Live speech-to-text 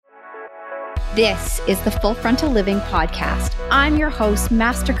This is the Full Frontal Living Podcast. I'm your host,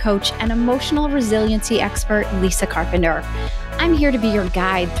 master coach, and emotional resiliency expert, Lisa Carpenter. I'm here to be your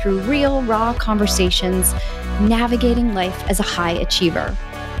guide through real, raw conversations, navigating life as a high achiever.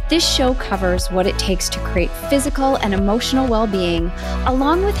 This show covers what it takes to create physical and emotional well-being,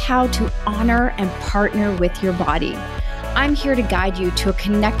 along with how to honor and partner with your body. I'm here to guide you to a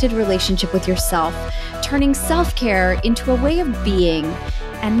connected relationship with yourself, turning self-care into a way of being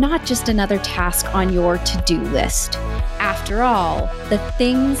and not just another task on your to-do list. After all, the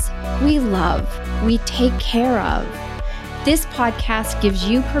things we love, we take care of. This podcast gives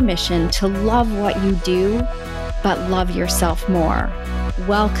you permission to love what you do, but love yourself more.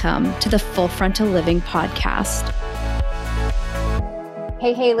 Welcome to the Full Frontal Living Podcast.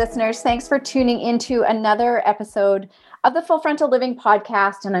 Hey, listeners. Thanks for tuning into another episode of the Full Frontal Living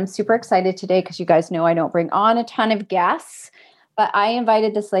Podcast. And I'm super excited today because you guys know I don't bring on a ton of guests. But I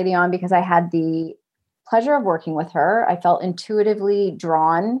invited this lady on because I had the pleasure of working with her. I felt intuitively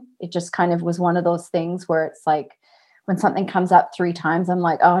drawn. It just kind of was one of those things where it's like when something comes up 3 times, I'm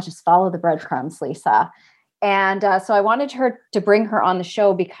like, oh, just follow the breadcrumbs, Lisa. And so I wanted her to bring her on the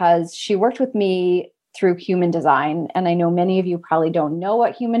show because she worked with me through human design. And I know many of you probably don't know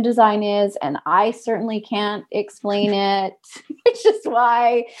what human design is, and I certainly can't explain it, which is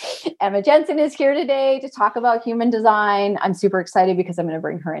why Emma Jensen is here today to talk about human design. I'm super excited because I'm going to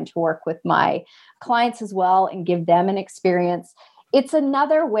bring her in to work with my clients as well and give them an experience. It's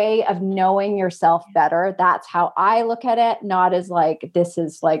another way of knowing yourself better. That's how I look at it, not as like, this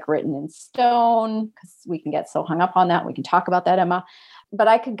is like written in stone, because we can get so hung up on that. We can talk about that, Emma. But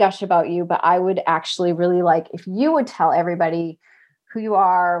I could gush about you, but I would actually really like if you would tell everybody who you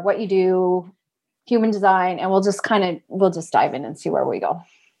are, what you do, human design, and we'll just dive in and see where we go.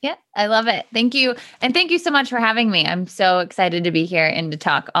 Yeah, I love it. Thank you. And thank you so much for having me. I'm so excited to be here and to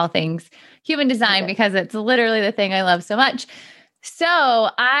talk all things human design because it's literally the thing I love so much. So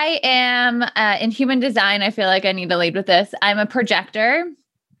I am in human design. I feel like I need to lead with this. I'm a projector.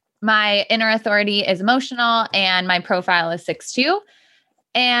 My inner authority is emotional and my profile is 6'2".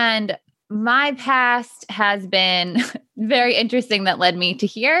 And my past has been very interesting that led me to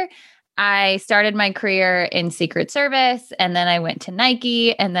here. I started my career in Secret Service, and then I went to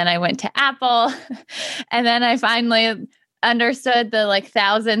Nike, and then I went to Apple. And then I finally understood the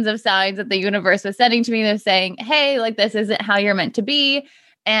thousands of signs that the universe was sending to me. They're saying, hey, this isn't how you're meant to be.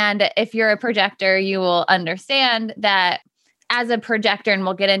 And if you're a projector, you will understand that as a projector, and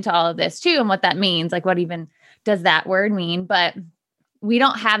we'll get into all of this too, and what that means, what even does that word mean? But we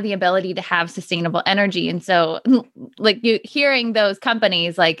don't have the ability to have sustainable energy. And so you hearing those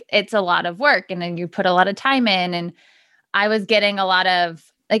companies, it's a lot of work and then you put a lot of time in. And I was getting a lot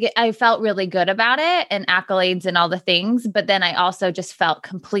of, I felt really good about it and accolades and all the things. But then I also just felt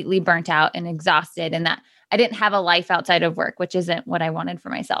completely burnt out and exhausted, and that I didn't have a life outside of work, which isn't what I wanted for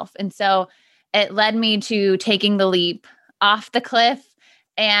myself. And so it led me to taking the leap off the cliff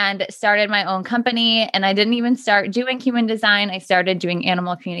and started my own company. And I didn't even start doing human design. I started doing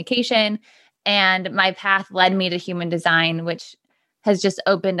animal communication, and my path led me to human design, which has just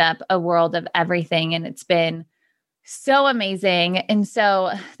opened up a world of everything. And it's been so amazing. And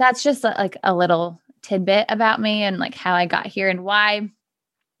so that's just a little tidbit about me and how I got here and why.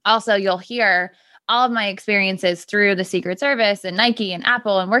 Also, you'll hear all of my experiences through the Secret Service and Nike and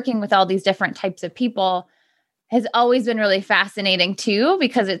Apple and working with all these different types of people has always been really fascinating too,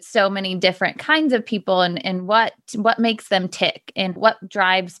 because it's so many different kinds of people and what makes them tick and what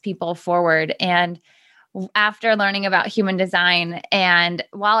drives people forward. And after learning about human design, and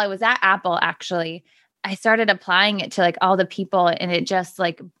while I was at Apple, actually, I started applying it to all the people, and it just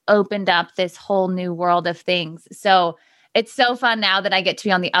opened up this whole new world of things. So it's so fun now that I get to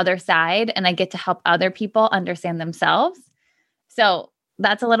be on the other side and I get to help other people understand themselves. So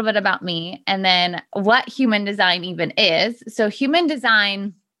that's a little bit about me. And then what human design even is. So human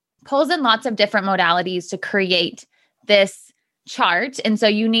design pulls in lots of different modalities to create this chart. And so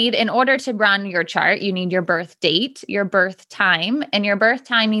you need, in order to run your chart, you need your birth date, your birth time, and your birth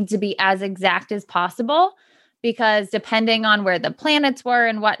time needs to be as exact as possible, because depending on where the planets were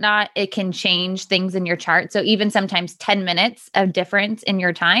and whatnot, it can change things in your chart. So even sometimes 10 minutes of difference in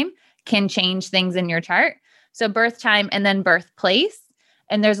your time can change things in your chart. So birth time and then birthplace.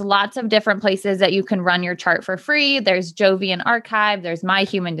 And there's lots of different places that you can run your chart for free. There's Jovian Archive, there's My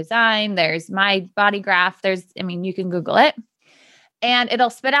Human Design, there's My Body Graph. You can Google it. And it'll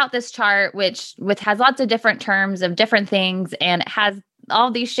spit out this chart, which has lots of different terms of different things. And it has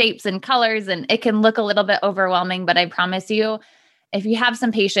all these shapes and colors, and it can look a little bit overwhelming, but I promise you, if you have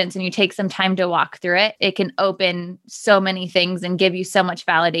some patience and you take some time to walk through it, it can open so many things and give you so much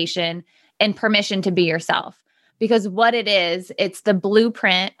validation and permission to be yourself. Because what it is, it's the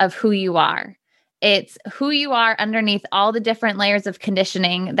blueprint of who you are. It's who you are underneath all the different layers of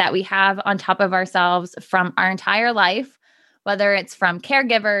conditioning that we have on top of ourselves from our entire life, whether it's from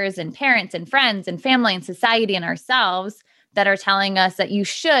caregivers and parents and friends and family and society and ourselves that are telling us that you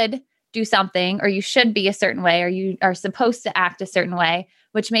should do something or you should be a certain way or you are supposed to act a certain way,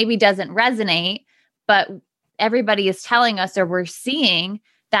 which maybe doesn't resonate, but everybody is telling us or we're seeing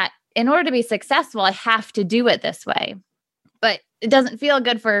that in order to be successful, I have to do it this way. But it doesn't feel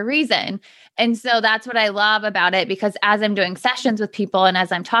good for a reason. And so that's what I love about it, because as I'm doing sessions with people and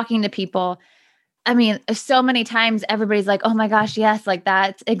as I'm talking to people, I mean, so many times everybody's like, oh my gosh, yes, like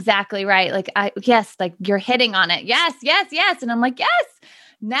that's exactly right. Like, yes, like you're hitting on it. Yes, yes, yes. And I'm like, yes,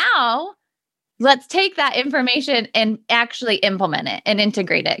 now let's take that information and actually implement it and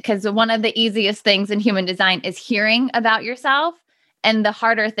integrate it. Because one of the easiest things in human design is hearing about yourself. And the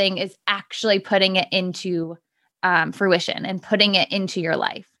harder thing is actually putting it into fruition and putting it into your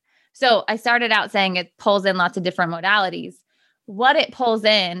life. So I started out saying it pulls in lots of different modalities. What it pulls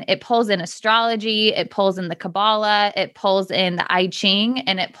in astrology, it pulls in the Kabbalah, it pulls in the I Ching,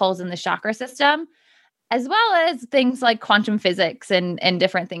 and it pulls in the chakra system, as well as things like quantum physics and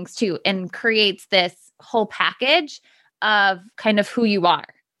different things too, and creates this whole package of kind of who you are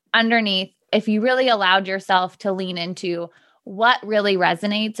underneath. If you really allowed yourself to lean into what really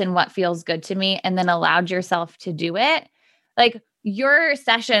resonates and what feels good to me, and then allowed yourself to do it. Like your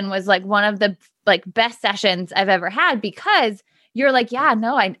session was like one of the like best sessions I've ever had, because you're like, yeah,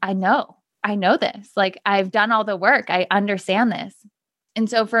 no, I know this. Like I've done all the work. I understand this. And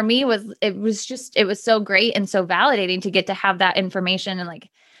so for me it was so great and so validating to get to have that information and like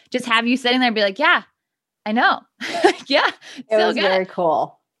just have you sitting there and be like, yeah, I know. Yeah. It was good. Very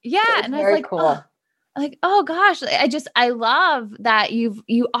cool. Yeah. And I was like, cool. Oh gosh, I love that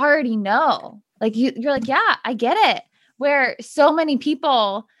you already know, like you're like, yeah, I get it. Where so many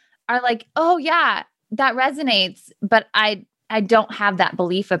people are like, oh yeah, that resonates, but I don't have that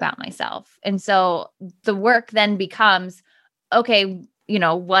belief about myself. And so the work then becomes, okay,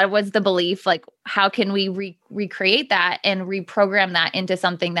 what was the belief? Like, how can we recreate that and reprogram that into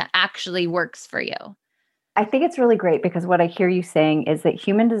something that actually works for you? I think it's really great, because what I hear you saying is that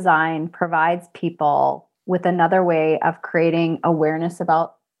human design provides people with another way of creating awareness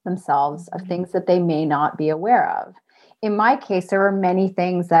about themselves, of things that they may not be aware of. In my case, there were many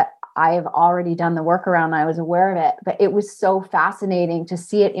things that I have already done the work around. I was aware of it, but it was so fascinating to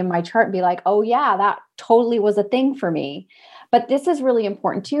see it in my chart and be like, oh yeah, that totally was a thing for me. But this is really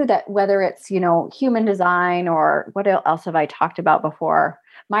important too, that whether it's, human design or what else have I talked about before?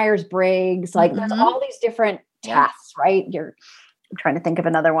 Myers-Briggs, like there's all these different tests, right? I'm trying to think of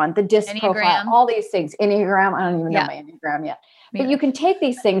another one, the DISC profile, all these things, Enneagram. I don't even know my Enneagram yet, but you can take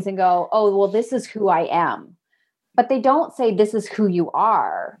these things and go, oh, well, this is who I am. But they don't say this is who you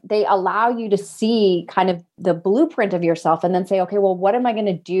are. They allow you to see kind of the blueprint of yourself and then say, okay, well, what am I going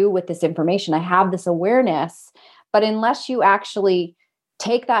to do with this information? I have this awareness, but unless you actually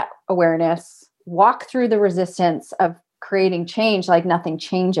take that awareness, walk through the resistance of creating change, like nothing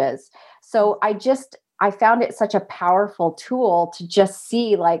changes. So I found it such a powerful tool to just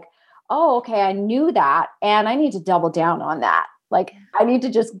see like, oh, okay, I knew that. And I need to double down on that. Like I need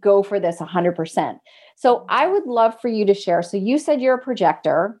to just go for this 100%. So I would love for you to share. So you said you're a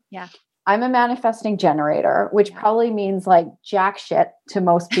projector. Yeah. I'm a manifesting generator, which probably means like jack shit to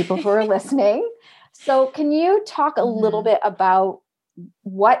most people who are listening. So can you talk a little bit about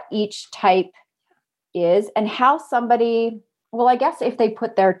what each type is and how somebody, well, I guess if they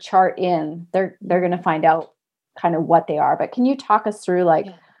put their chart in, they're going to find out kind of what they are. But can you talk us through like,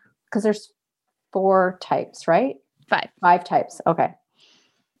 because there's 4 types, right? 5 types. Okay.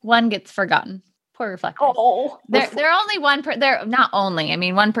 One gets forgotten. Poor reflectors. Oh, they're only they're not only, I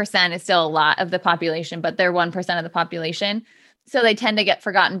mean, 1% is still a lot of the population, but they're 1% of the population. So they tend to get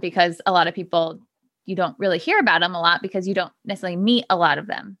forgotten because a lot of people, you don't really hear about them a lot because you don't necessarily meet a lot of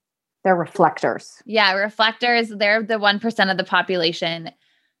them. They're reflectors. Yeah. Reflectors. They're the 1% of the population.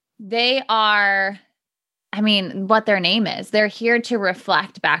 They are, I mean, what their name is, they're here to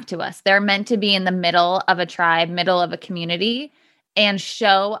reflect back to us. They're meant to be in the middle of a tribe, middle of a community, and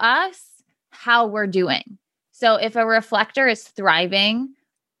show us how we're doing. So if a reflector is thriving,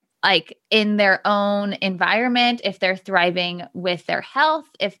 like in their own environment, if they're thriving with their health,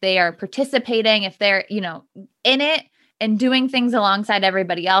 if they are participating, if they're, in it and doing things alongside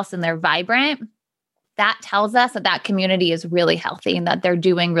everybody else and they're vibrant, that tells us that that community is really healthy and that they're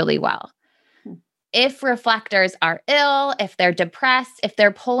doing really well. If reflectors are ill, if they're depressed, if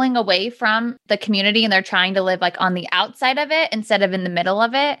they're pulling away from the community and they're trying to live like on the outside of it instead of in the middle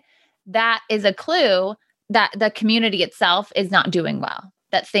of it, that is a clue that the community itself is not doing well,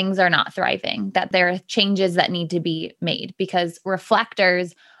 that things are not thriving, that there are changes that need to be made, because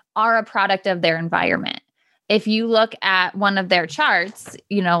reflectors are a product of their environment. If you look at one of their charts,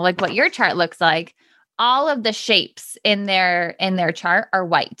 like what your chart looks like, all of the shapes in their chart are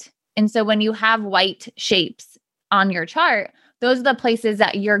white. And so when you have white shapes on your chart, those are the places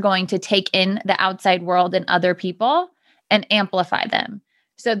that you're going to take in the outside world and other people and amplify them.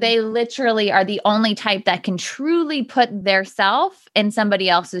 So they literally are the only type that can truly put their self in somebody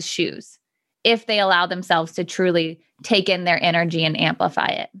else's shoes if they allow themselves to truly take in their energy and amplify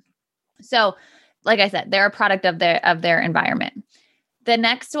it. So, like I said, they're a product of their environment. The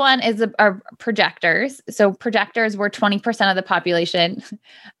next one are projectors. So projectors were 20% of the population.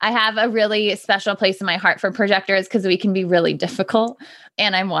 I have a really special place in my heart for projectors because we can be really difficult,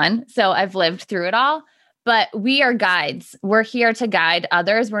 and I'm one. So I've lived through it all. But we are guides. We're here to guide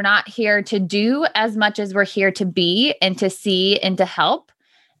others. We're not here to do as much as we're here to be and to see and to help.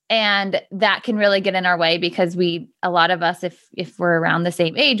 And that can really get in our way because a lot of us, if we're around the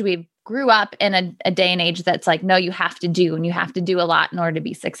same age, we grew up in a day and age that's like, no, you have to do, and you have to do a lot in order to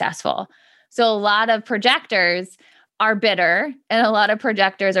be successful. So a lot of projectors are bitter, and a lot of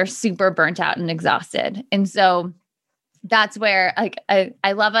projectors are super burnt out and exhausted. And so that's where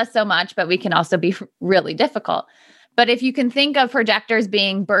I love us so much, but we can also be really difficult. But if you can think of projectors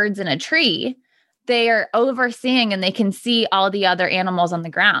being birds in a tree, they are overseeing and they can see all the other animals on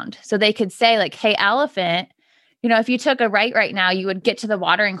the ground. So they could say like, hey, elephant, if you took a right now, you would get to the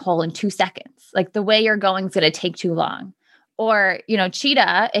watering hole in 2 seconds. Like the way you're going is going to take too long. Or,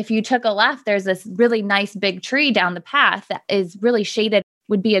 cheetah, if you took a left, there's this really nice big tree down the path that is really shaded,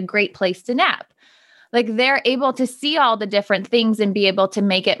 would be a great place to nap. Like they're able to see all the different things and be able to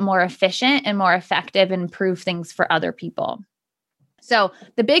make it more efficient and more effective and improve things for other people. So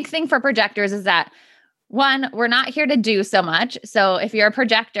the big thing for projectors is that, one, we're not here to do so much. So if you're a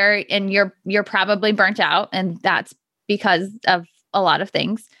projector and you're probably burnt out, and that's because of a lot of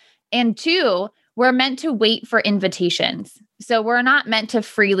things. And 2, we're meant to wait for invitations. So we're not meant to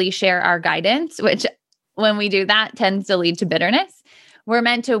freely share our guidance, which when we do that tends to lead to bitterness. We're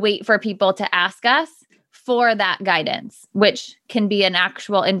meant to wait for people to ask us for that guidance, which can be an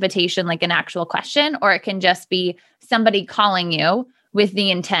actual invitation, like an actual question, or it can just be somebody calling you with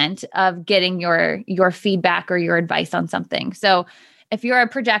the intent of getting your feedback or your advice on something. So if you're a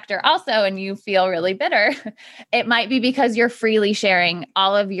projector also and you feel really bitter, it might be because you're freely sharing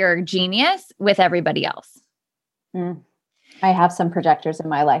all of your genius with everybody else. I have some projectors in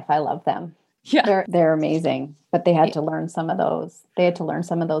my life. I love them. Yeah. They're amazing, but they had to learn some of those. They had to learn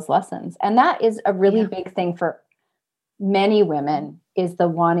some of those lessons. And that is a really big thing for many women, is the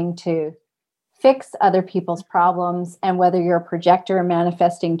wanting to fix other people's problems. And whether you're a projector, a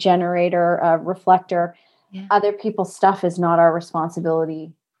manifesting generator, a reflector, other people's stuff is not our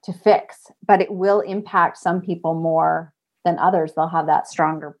responsibility to fix, but it will impact some people more than others. They'll have that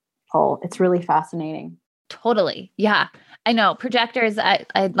stronger pull. It's really fascinating. Totally. Yeah. I know projectors, I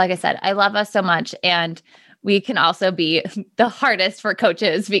like I said, I love us so much. And we can also be the hardest for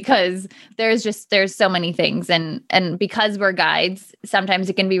coaches because there's so many things. And because we're guides, sometimes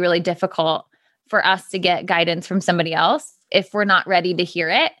it can be really difficult for us to get guidance from somebody else if we're not ready to hear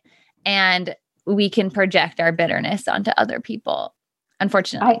it. And we can project our bitterness onto other people,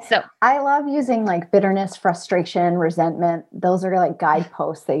 unfortunately. I love using like bitterness, frustration, resentment. Those are like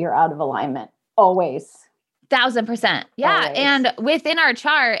guideposts that you're out of alignment. Always. 1,000%. Yeah. Always. And within our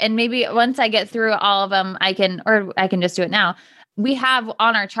chart, and maybe once I get through all of them, I can just do it now. We have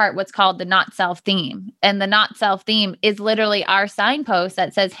on our chart what's called the not self theme. And the not self theme is literally our signpost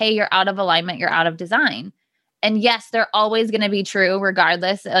that says, hey, you're out of alignment, you're out of design. And yes, they're always going to be true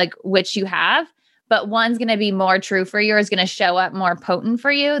regardless, like which you have, but one's going to be more true for you, or is going to show up more potent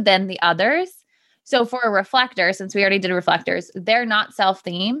for you than the others. So for a reflector, since we already did reflectors, their not self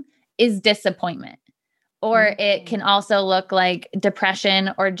theme is disappointment. Or it can also look like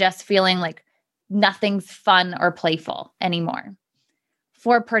depression, or just feeling like nothing's fun or playful anymore.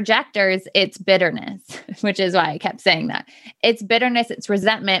 For projectors, it's bitterness, which is why I kept saying that. It's bitterness, it's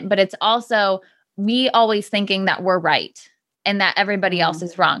resentment, but it's also we always thinking that we're right and that everybody else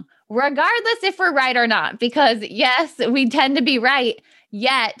is wrong, regardless if we're right or not. Because yes, we tend to be right.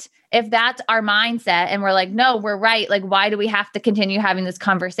 Yet, if that's our mindset and we're like, no, we're right. Like, why do we have to continue having this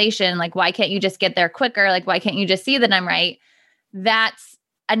conversation? Like, why can't you just get there quicker? Like, why can't you just see that I'm right? That's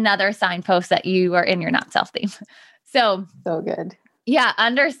another signpost that you are in your not self theme. So good. Yeah.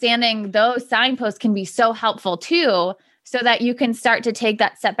 Understanding those signposts can be so helpful too, so that you can start to take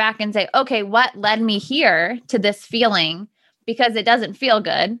that step back and say, okay, what led me here to this feeling? Because it doesn't feel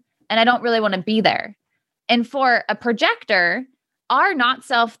good. and I don't really want to be there. And for a projector, our not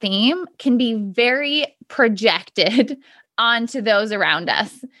self theme can be very projected onto those around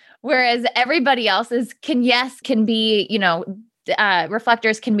us. Whereas everybody else's can be,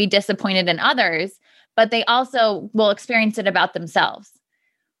 reflectors can be disappointed in others, but they also will experience it about themselves.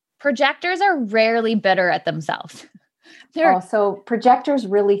 Projectors are rarely bitter at themselves. So projectors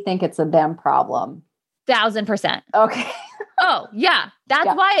really think it's a them problem. 1,000%. Okay. Oh yeah. That's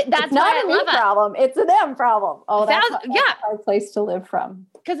why it's not a me problem. It's a them problem. Oh, that's a hard place to live from.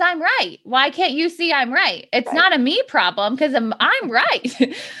 Because I'm right. Why can't you see I'm right? It's not a me problem because I'm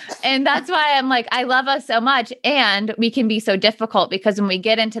right. And that's why I'm like, I love us so much. And we can be so difficult because when we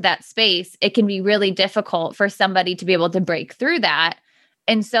get into that space, it can be really difficult for somebody to be able to break through that.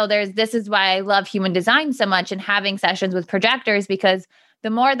 And so this is why I love human design so much and having sessions with projectors, because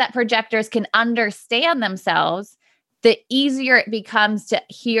the more that projectors can understand themselves, the easier it becomes to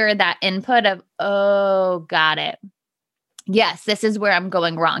hear that input of, oh, got it. Yes, this is where I'm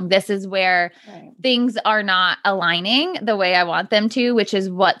going wrong. This is where things are not aligning the way I want them to, which is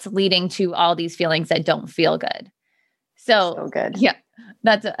what's leading to all these feelings that don't feel good. So good. Yeah,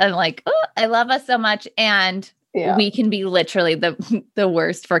 I'm like, oh, I love us so much. And we can be literally the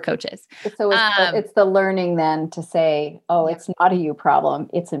worst for coaches. So it's the learning then to say, oh, it's not a you problem.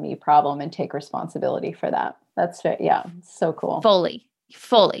 It's a me problem, and take responsibility for that. That's it. Yeah. So cool. Fully.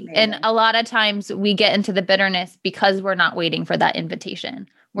 Amazing. And a lot of times we get into the bitterness because we're not waiting for that invitation.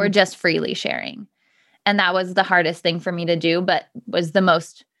 We're just freely sharing. And that was the hardest thing for me to do, but was the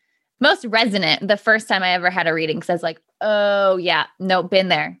most resonant the first time I ever had a reading. Cause I was like, oh yeah, no, been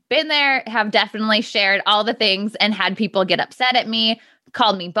there, have definitely shared all the things and had people get upset at me,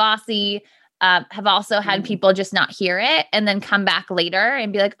 called me bossy, have also had people just not hear it and then come back later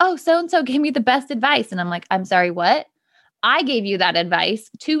and be like, oh, so-and-so gave me the best advice. And I'm like, I'm sorry, what? I gave you that advice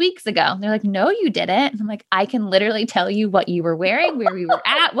 2 weeks ago. And they're like, no, you didn't. And I'm like, I can literally tell you what you were wearing, where you were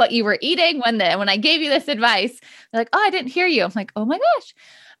at, what you were eating when I gave you this advice. They're like, oh, I didn't hear you. I'm like, oh my gosh.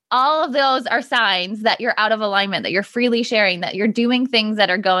 All of those are signs that you're out of alignment, that you're freely sharing, that you're doing things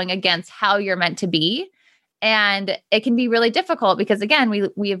that are going against how you're meant to be. And it can be really difficult because, again,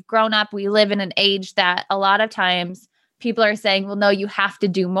 we have grown up, we live in an age that a lot of times people are saying, well, no, you have to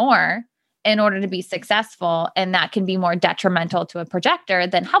do more in order to be successful. And that can be more detrimental to a projector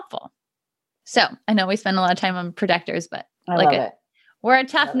than helpful. So I know we spend a lot of time on projectors, but we're a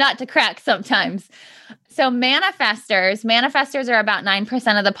tough nut to crack sometimes. So manifestors are about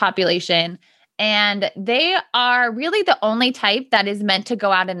 9% of the population. And they are really the only type that is meant to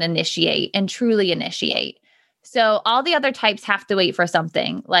go out and initiate and truly initiate. So all the other types have to wait for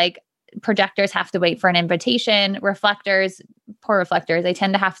something. Like projectors have to wait for an invitation. Poor reflectors, they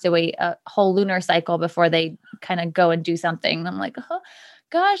tend to have to wait a whole lunar cycle before they kind of go and do something. And I'm like, oh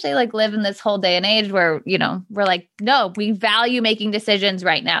gosh, they like live in this whole day and age where, we're like, no, we value making decisions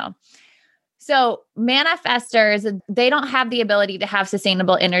right now. So manifestors, they don't have the ability to have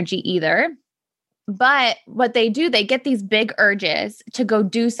sustainable energy either. But what they do, they get these big urges to go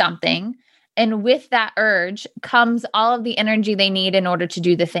do something. And with that urge comes all of the energy they need in order to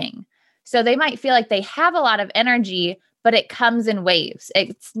do the thing. So they might feel like they have a lot of energy, but it comes in waves.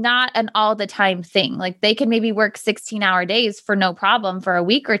 It's not an all the time thing. Like they can maybe work 16-hour days for no problem for a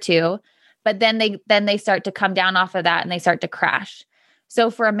week or two, but then they start to come down off of that and they start to crash.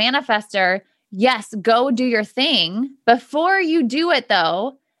 So for a manifestor, yes, go do your thing. Before you do it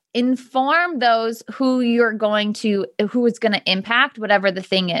though, inform those who is going to impact whatever the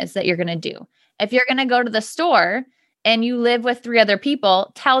thing is that you're going to do. If you're going to go to the store and you live with 3 other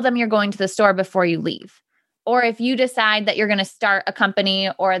people, tell them you're going to the store before you leave. Or if you decide that you're going to start a company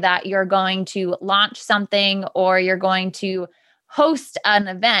or that you're going to launch something or you're going to host an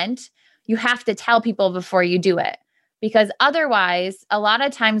event, you have to tell people before you do it. Because otherwise, a lot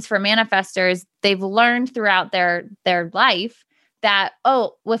of times for manifestors, they've learned throughout their life that,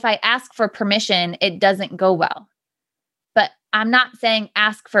 if I ask for permission, it doesn't go well. But I'm not saying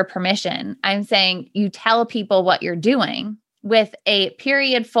ask for permission. I'm saying you tell people what you're doing with a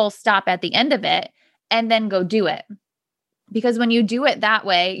period, full stop at the end of it, and then go do it. Because when you do it that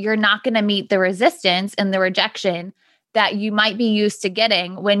way, you're not going to meet the resistance and the rejection that you might be used to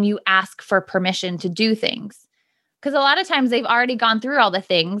getting when you ask for permission to do things. Because a lot of times they've already gone through all the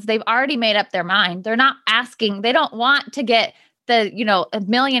things. They've already made up their mind. They're not asking. They don't want to get a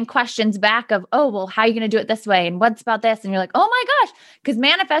million questions back of, how are you going to do it this way? And what's about this? And you're like, oh my gosh, because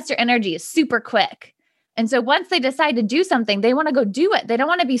manifestor energy is super quick. And so once they decide to do something, they want to go do it. They don't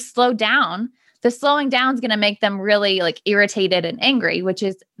want to be slowed down. The slowing down is going to make them really like irritated and angry, which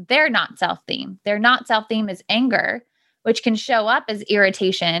is their not self theme. Their not self theme is anger, which can show up as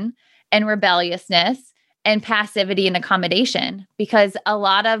irritation and rebelliousness and passivity and accommodation, because a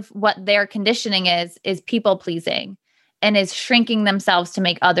lot of what their conditioning is people pleasing and is shrinking themselves to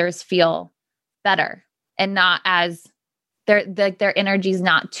make others feel better and not as their energy is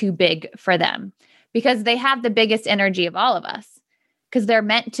not too big for them, because they have the biggest energy of all of us, because they're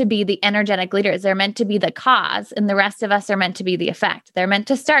meant to be the energetic leaders. They're meant to be the cause, and the rest of us are meant to be the effect. They're meant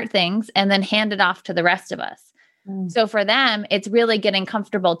to start things and then hand it off to the rest of us. So for them, it's really getting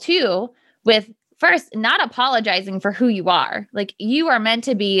comfortable too with first not apologizing for who you are. Like, you are meant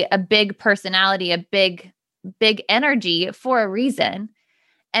to be a big personality, a big energy for a reason.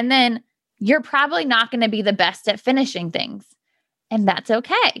 And then you're probably not going to be the best at finishing things. And that's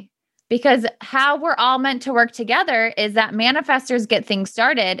okay. Because how we're all meant to work together is that manifestors get things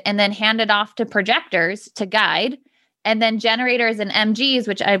started and then hand it off to projectors to guide. And then generators and MGs,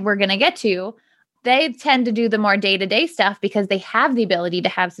 which we're going to get to, they tend to do the more day-to-day stuff because they have the ability to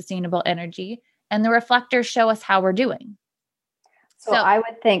have sustainable energy. And the reflectors show us how we're doing. So I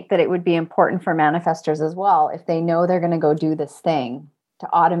would think that it would be important for manifestors as well, if they know they're going to go do this thing, to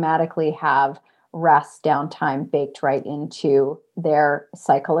automatically have rest, downtime baked right into their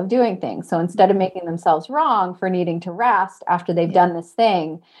cycle of doing things. So instead of making themselves wrong for needing to rest after they've done this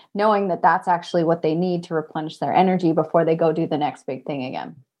thing, knowing that that's actually what they need to replenish their energy before they go do the next big thing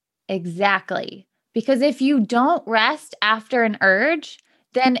again. Exactly. Because if you don't rest after an urge,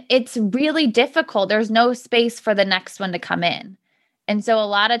 then it's really difficult. There's no space for the next one to come in. And so a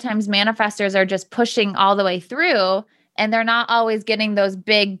lot of times manifestors are just pushing all the way through, and they're not always getting those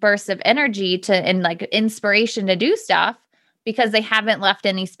big bursts of energy and like inspiration to do stuff, because they haven't left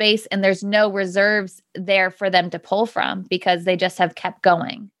any space and there's no reserves there for them to pull from, because they just have kept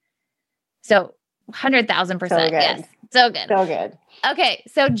going. So 100,000%. Yes. So good. So good. Okay.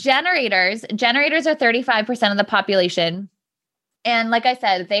 So generators are 35% of the population. And like I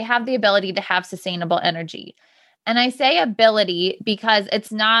said, they have the ability to have sustainable energy. And I say ability because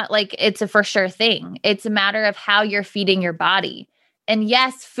it's not like it's a for sure thing. It's a matter of how you're feeding your body. And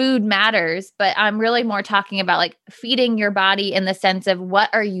yes, food matters, but I'm really more talking about like feeding your body in the sense of, what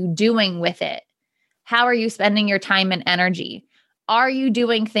are you doing with it? How are you spending your time and energy? Are you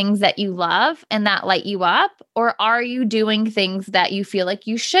doing things that you love and that light you up? Or are you doing things that you feel like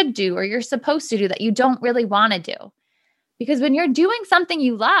you should do or you're supposed to do that you don't really want to do? Because when you're doing something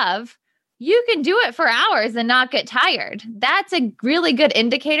you love, you can do it for hours and not get tired. That's a really good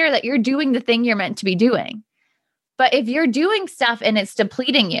indicator that you're doing the thing you're meant to be doing. But if you're doing stuff and it's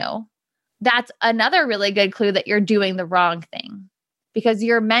depleting you, that's another really good clue that you're doing the wrong thing. Because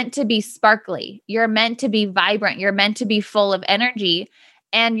you're meant to be sparkly. You're meant to be vibrant. You're meant to be full of energy.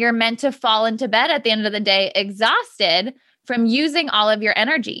 And you're meant to fall into bed at the end of the day exhausted from using all of your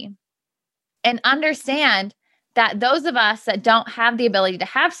energy. And understand that those of us that don't have the ability to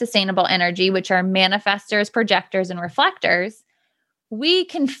have sustainable energy, which are manifestors, projectors, and reflectors, we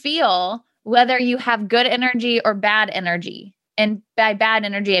can feel whether you have good energy or bad energy. And by bad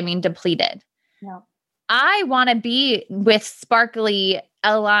energy, I mean depleted. Yeah. I want to be with sparkly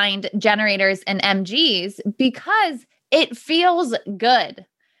aligned generators and MGs because it feels good.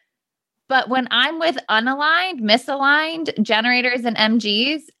 But when I'm with unaligned, misaligned generators and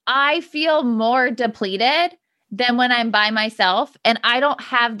MGs, I feel more depleted than when I'm by myself and I don't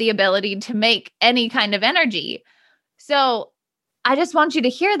have the ability to make any kind of energy. So I just want you to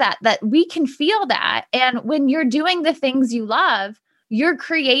hear that we can feel that. And when you're doing the things you love, you're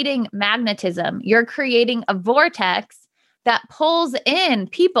creating magnetism. You're creating a vortex that pulls in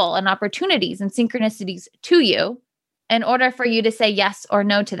people and opportunities and synchronicities to you in order for you to say yes or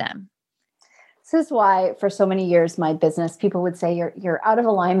no to them. This is why for so many years, my business, people would say, you're out of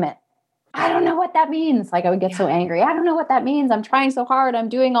alignment. I don't know what that means. Like, I would get so angry. I don't know what that means. I'm trying so hard. I'm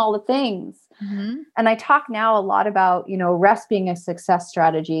doing all the things. Mm-hmm. And I talk now a lot about, rest being a success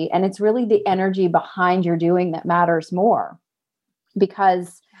strategy. And it's really the energy behind your doing that matters more.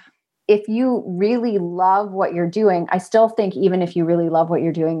 Because if you really love what you're doing, I still think even if you really love what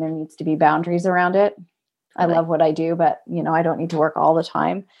you're doing, there needs to be boundaries around it. I love what I do, but I don't need to work all the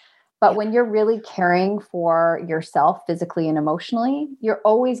time. But when you're really caring for yourself physically and emotionally, you're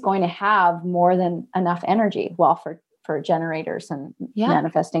always going to have more than enough energy. Well, for generators and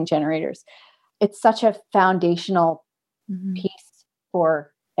manifesting generators, it's such a foundational piece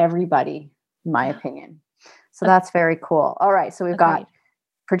for everybody, in my opinion. So that's very cool. All right. So we've got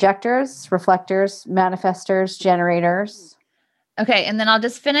projectors, reflectors, manifestors, generators. Okay. And then I'll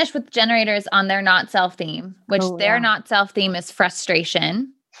just finish with generators on their not self theme, which not self theme is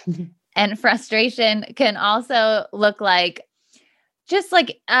frustration. And frustration can also look like just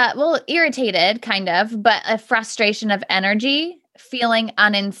like, irritated kind of, but a frustration of energy, feeling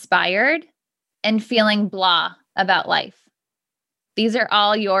uninspired, and feeling blah about life. These are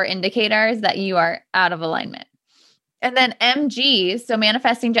all your indicators that you are out of alignment. And then MGs, so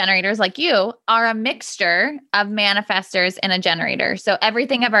manifesting generators like you, are a mixture of manifestors and a generator. So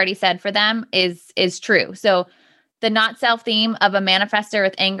everything I've already said for them is true. So the not self theme of a manifestor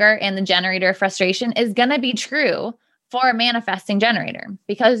with anger and the generator of frustration is going to be true for a manifesting generator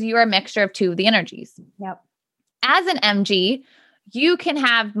because you're a mixture of two of the energies. Yep. As an MG, you can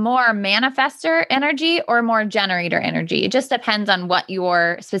have more manifestor energy or more generator energy. It just depends on what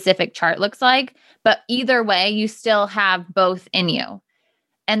your specific chart looks like. But either way, you still have both in you.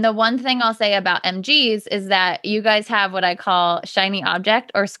 And the one thing I'll say about MGs is that you guys have what I call shiny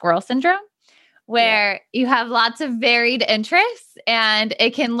object or squirrel syndrome, where you have lots of varied interests and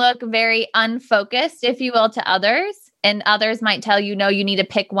it can look very unfocused, if you will, to others. And others might tell you, no, you need to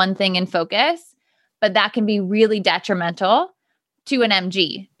pick one thing and focus. But that can be really detrimental to an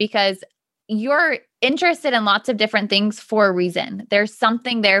MG because you're interested in lots of different things for a reason. There's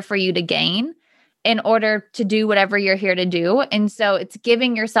something there for you to gain in order to do whatever you're here to do. And so it's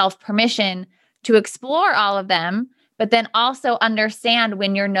giving yourself permission to explore all of them, but then also understand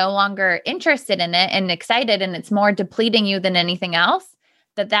when you're no longer interested in it and excited and it's more depleting you than anything else,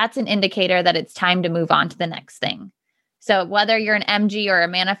 that that's an indicator that it's time to move on to the next thing. So whether you're an MG or a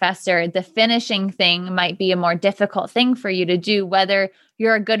manifestor, the finishing thing might be a more difficult thing for you to do, whether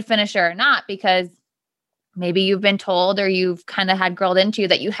you're a good finisher or not, because maybe you've been told or you've kind of had grilled into you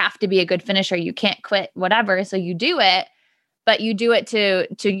that you have to be a good finisher. You can't quit, whatever. So you do it, but you do it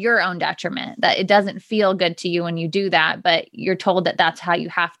to your own detriment, that it doesn't feel good to you when you do that, but you're told that that's how you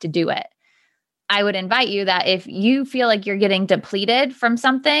have to do it. I would invite you that if you feel like you're getting depleted from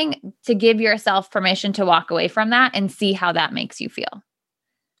something, to give yourself permission to walk away from that and see how that makes you feel.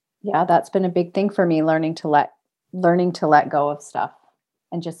 Yeah, that's been a big thing for me, learning to let go of stuff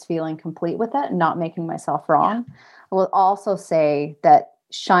and just feeling complete with it and not making myself wrong. Yeah. I will also say that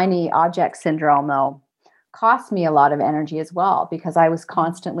shiny object syndrome, though, cost me a lot of energy as well because I was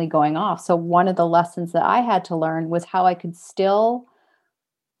constantly going off. So one of the lessons that I had to learn was how I could still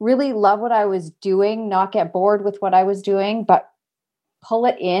really love what I was doing, not get bored with what I was doing, but pull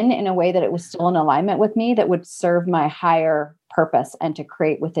it in a way that it was still in alignment with me that would serve my higher purpose and to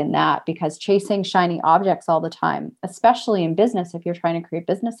create within that. Because chasing shiny objects all the time, especially in business, if you're trying to create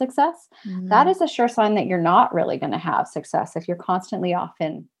business success, that is a sure sign that you're not really going to have success if you're constantly off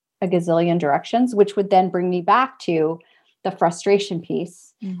in a gazillion directions, which would then bring me back to the frustration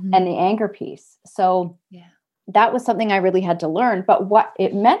piece and the anger piece. So that was something I really had to learn. But what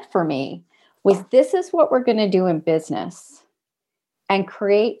it meant for me was this is what we're going to do in business and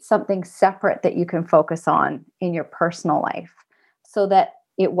create something separate that you can focus on in your personal life so that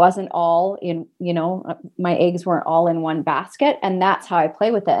it wasn't all in, my eggs weren't all in one basket. And that's how I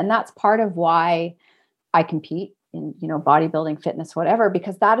play with it. And that's part of why I compete in, bodybuilding, fitness, whatever,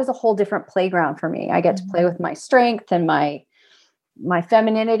 because that is a whole different playground for me. I get to play with my strength and my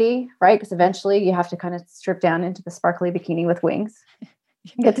femininity, right? Because eventually you have to kind of strip down into the sparkly bikini with wings.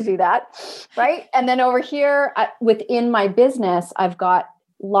 You get to do that, right? And then over here within my business, I've got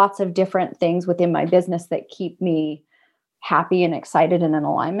lots of different things within my business that keep me happy and excited and in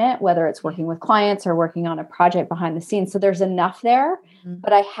alignment, whether it's working with clients or working on a project behind the scenes. So there's enough there,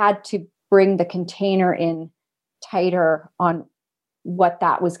 but I had to bring the container in tighter on what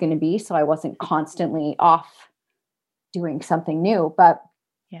that was going to be. So I wasn't constantly off doing something new. But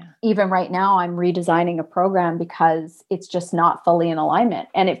even right now, I'm redesigning a program because it's just not fully in alignment.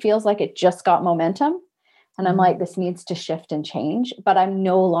 And it feels like it just got momentum. And I'm like, this needs to shift and change. But I'm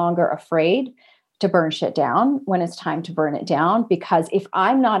no longer afraid to burn shit down when it's time to burn it down. Because if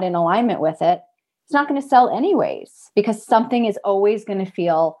I'm not in alignment with it, it's not going to sell anyways, because something is always going to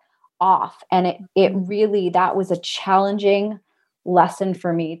feel off. And it really, that was a challenging lesson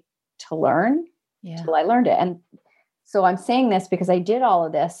for me to learn till I learned it. And so I'm saying this because I did all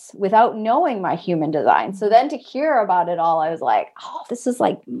of this without knowing my human design. So then to hear about it all, I was like, oh, this is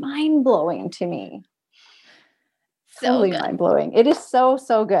like mind blowing to me. Totally mind blowing. It is so,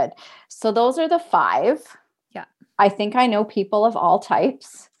 so good. So those are the 5. Yeah. I think I know people of all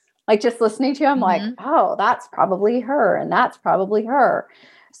types. Like just listening to you, I'm like, oh, that's probably her. And that's probably her.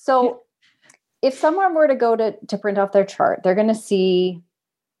 So if someone were to go to print off their chart, they're going to see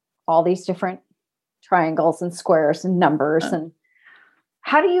all these different triangles and squares and numbers. And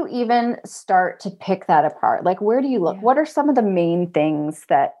how do you even start to pick that apart? Like, where do you look? What are some of the main things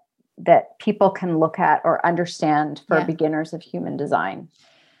that people can look at or understand for beginners of human design?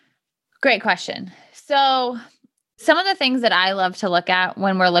 Great question. So some of the things that I love to look at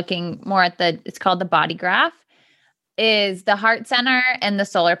when we're looking more at it's called the body graph, is the heart center and the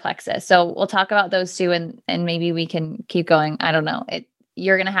solar plexus. So we'll talk about those two and maybe we can keep going. I don't know.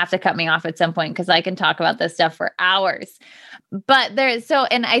 You're going to have to cut me off at some point because I can talk about this stuff for hours. But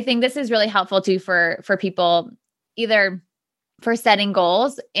and I think this is really helpful too for people, either for setting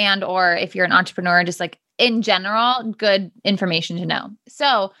goals and, or if you're an entrepreneur, just like in general, good information to know.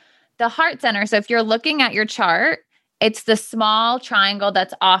 So the heart center. So if you're looking at your chart, it's the small triangle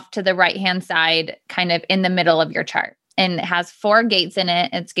that's off to the right-hand side, kind of in the middle of your chart. And it has 4 gates in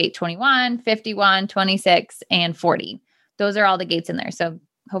it. It's gate 21, 51, 26, and 40. Those are all the gates in there. So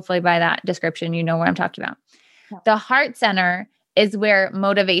hopefully by that description, you know what I'm talking about. Yeah. The heart center is where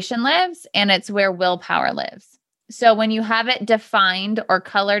motivation lives, and it's where willpower lives. So when you have it defined or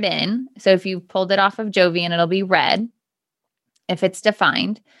colored in, so if you pulled it off of Jovian, it'll be red. If it's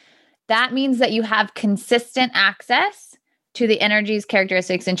defined, that means that you have consistent access to the energies,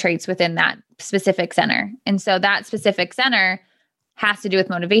 characteristics, and traits within that specific center. And so that specific center has to do with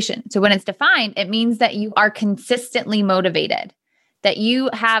motivation. So when it's defined, it means that you are consistently motivated, that you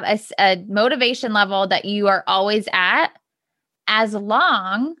have a motivation level that you are always at, as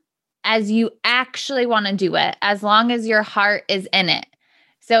long as you actually want to do it, as long as your heart is in it.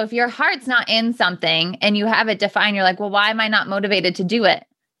 So if your heart's not in something and you have it defined, you're like, well, why am I not motivated to do it?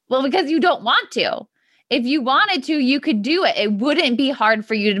 Well, because you don't want to. If you wanted to, you could do it. It wouldn't be hard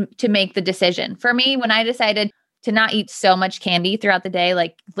for you to make the decision. For me, when I decided to not eat so much candy throughout the day,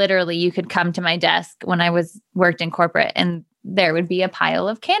 like literally you could come to my desk when I worked in corporate and there would be a pile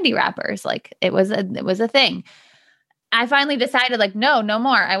of candy wrappers. Like it was a thing. I finally decided like, no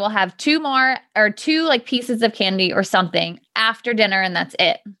more. I will have 2 more or 2 like pieces of candy or something after dinner. And that's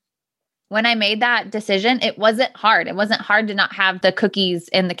it. When I made that decision, it wasn't hard. It wasn't hard to not have the cookies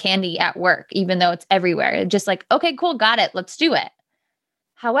and the candy at work, even though it's everywhere. It's just like, okay, cool. Got it. Let's do it.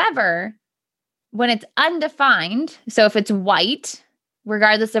 However, when it's undefined, so if it's white,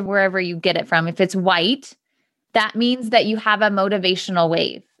 regardless of wherever you get it from, if it's white, that means that you have a motivational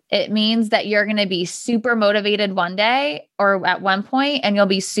wave. It means that you're going to be super motivated one day or at one point, and you'll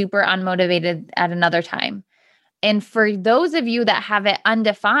be super unmotivated at another time. And for those of you that have it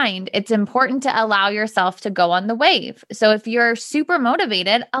undefined, it's important to allow yourself to go on the wave. So if you're super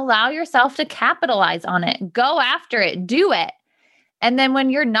motivated, allow yourself to capitalize on it. Go after it. Do it. And then when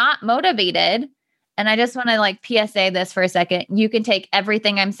you're not motivated, and I just want to like PSA this for a second, you can take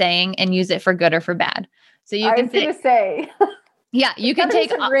everything I'm saying and use it for good or for bad. So you can say, yeah, you can take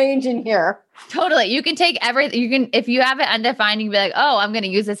some range in here. Totally. You can take everything. If you have it undefined, you can be like, oh, I'm going to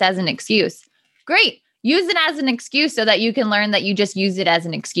use this as an excuse. Great. Use it as an excuse so that you can learn that you just use it as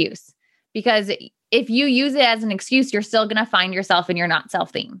an excuse. Because if you use it as an excuse, you're still going to find yourself in your not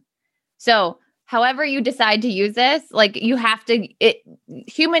self theme. So however you decide to use this, like you have to,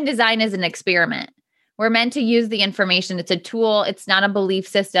 human design is an experiment. We're meant to use the information. It's a tool. It's not a belief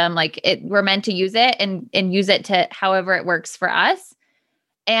system. We're meant to use it and use it to however it works for us.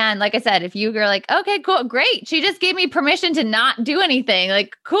 And like I said, if you're like, okay, cool, great. She just gave me permission to not do anything.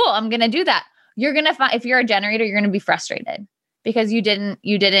 Like, cool, I'm going to do that. You're going to find, if you're a generator, you're going to be frustrated because you didn't,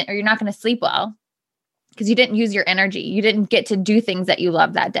 or you're not going to sleep well because you didn't use your energy. You didn't get to do things that you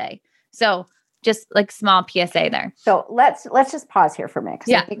love that day. So just like small PSA there. So let's just pause here for a minute.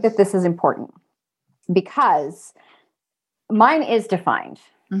 Because I think that this is important because mine is defined.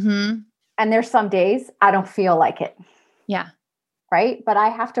 Mm-hmm. And there's some days I don't feel like it. Yeah. Right. But I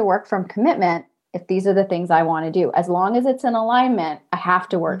have to work from commitment if these are the things I want to do. As long as it's in alignment, I have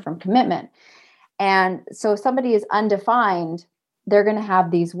to work from commitment. And so if somebody is undefined, they're going to have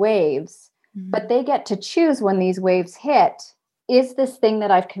these waves, but they get to choose when these waves hit. Is this thing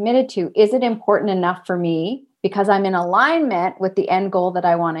that I've committed to, is it important enough for me because I'm in alignment with the end goal that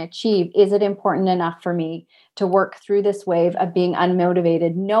I want to achieve? Is it important enough for me to work through this wave of being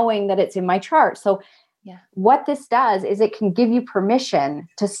unmotivated, knowing that it's in my chart? So what this does is it can give you permission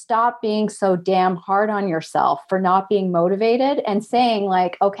to stop being so damn hard on yourself for not being motivated and saying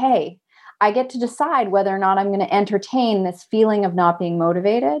like, okay, I get to decide whether or not I'm going to entertain this feeling of not being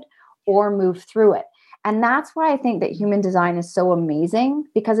motivated or move through it. And that's why I think that human design is so amazing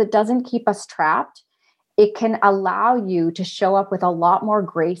because it doesn't keep us trapped. It can allow you to show up with a lot more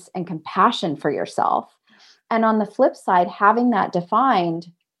grace and compassion for yourself. And on the flip side, having that defined,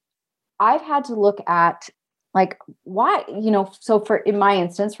 I've had to look at like why, so for in my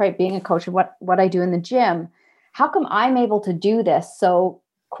instance, right, being a coach of what I do in the gym, how come I'm able to do this so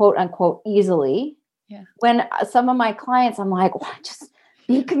quote unquote easily? Yeah. When some of my clients, I'm like, well, just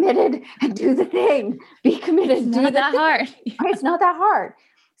be committed and do the thing. Be committed. It's not that hard. It's not that hard.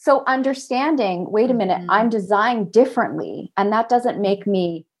 So understanding, wait a minute, I'm designed differently, and that doesn't make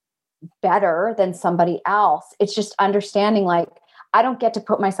me better than somebody else. It's just understanding, like, I don't get to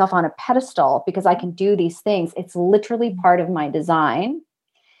put myself on a pedestal because I can do these things. It's literally part of my design.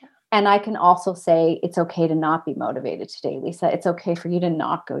 And I can also say, it's okay to not be motivated today, Lisa. It's okay for you to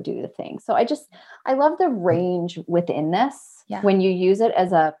not go do the thing. So I love the range within this when you use it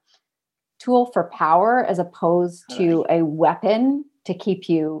as a tool for power, as opposed to a weapon to keep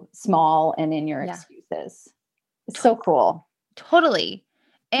you small and in your excuses. It's so cool. Totally.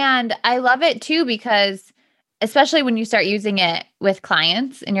 And I love it too, because especially when you start using it with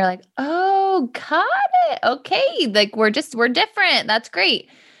clients and you're like, oh, got it. Okay. Like we're different. That's great.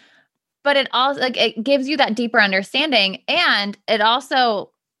 But it also, like, it gives you that deeper understanding. And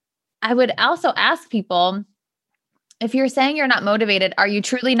I would also ask people, if you're saying you're not motivated, are you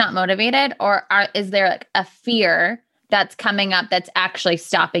truly not motivated? Or is there like a fear that's coming up that's actually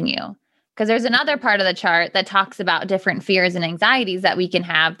stopping you? Because there's another part of the chart that talks about different fears and anxieties that we can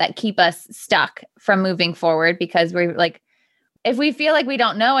have that keep us stuck from moving forward, because we're like, if we feel like we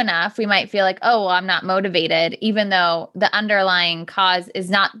don't know enough, we might feel like, oh, well, I'm not motivated, even though the underlying cause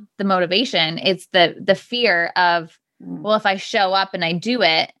is not the motivation. It's the fear of, well, if I show up and I do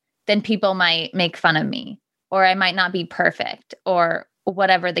it, then people might make fun of me, or I might not be perfect, or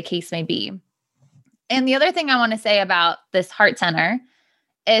whatever the case may be. And the other thing I want to say about this heart center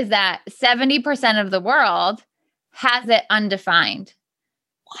is that 70% of the world has it undefined.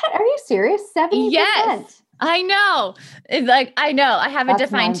 What? Are you serious? 70%? Yes. I know. It's like, I know I have it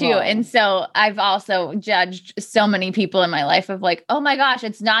defined too. And so I've also judged so many people in my life of like, oh my gosh,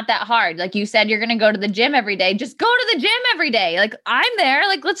 it's not that hard. Like you said, you're going to go to the gym every day. Just go to the gym every day. Like I'm there.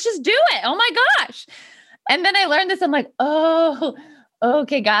 Like, let's just do it. Oh my gosh. And then I learned this. I'm like, oh,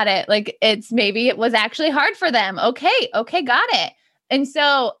 okay. Got it. Like maybe it was actually hard for them. Okay. Got it. And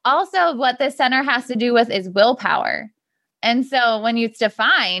so also what this center has to do with is willpower. And so when it's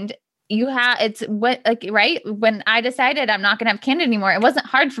defined, right? When I decided I'm not going to have candy anymore, it wasn't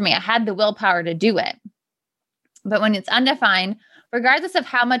hard for me. I had the willpower to do it. But when it's undefined, regardless of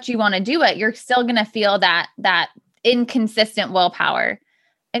how much you want to do it, you're still going to feel that inconsistent willpower.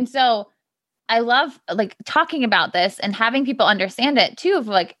 And so I love like talking about this and having people understand it too. Of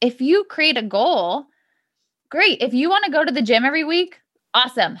like, if you create a goal, great. If you want to go to the gym every week,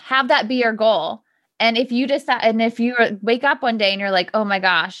 awesome. Have that be your goal. And if you decide, and if you wake up one day and you're like, oh my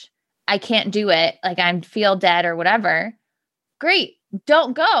gosh, I can't do it, like I feel dead or whatever, great.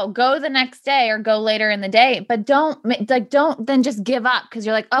 Don't go the next day or go later in the day, but don't then just give up because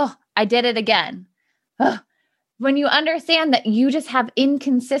you're like, oh, I did it again. Ugh. When you understand that you just have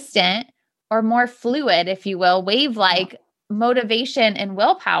inconsistent or more fluid, if you will, wave-like motivation and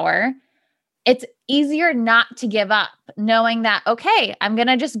willpower, it's easier not to give up, knowing that, okay, I'm going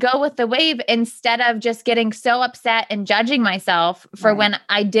to just go with the wave instead of just getting so upset and judging myself for when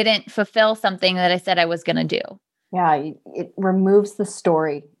I didn't fulfill something that I said I was going to do. Yeah, it removes the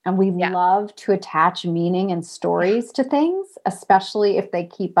story. And we love to attach meaning and stories to things, especially if they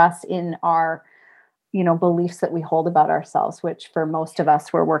keep us in our, beliefs that we hold about ourselves, which for most of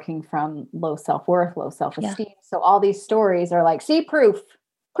us, we're working from low self-worth, low self-esteem. Yeah. So all these stories are like, see, proof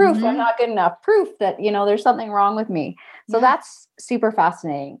I'm not good enough, proof that, there's something wrong with me. So that's super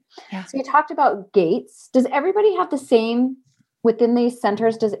fascinating. Yeah. So you talked about gates. Does everybody have the same within these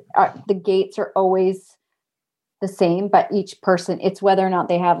centers? The gates are always the same, but each person, it's whether or not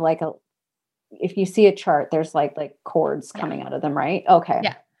they have if you see a chart, there's like cords coming out of them, right? Okay.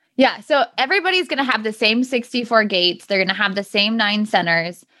 Yeah. Yeah. So everybody's going to have the same 64 gates. They're going to have the same 9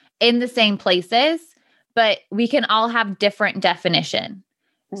 centers in the same places, but we can all have different definition.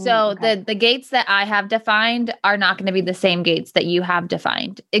 So the gates that I have defined are not going to be the same gates that you have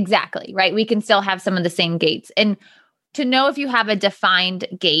defined. Exactly. Right. We can still have some of the same gates. And to know if you have a defined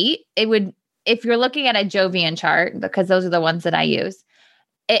gate, if you're looking at a Jovian chart, because those are the ones that I use,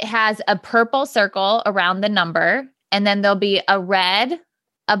 it has a purple circle around the number, and then there'll be a red,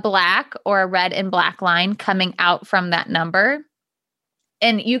 a black, or a red and black line coming out from that number.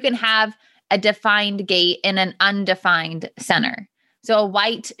 And you can have a defined gate in an undefined center. So a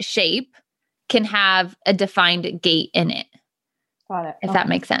white shape can have a defined gate in it. Got it. If that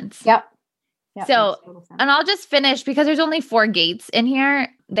makes sense. Yep. So, and I'll just finish because there's only 4 gates in here.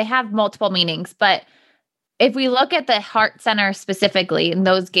 They have multiple meanings, but if we look at the heart center specifically in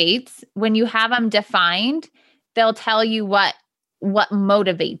those gates, when you have them defined, they'll tell you what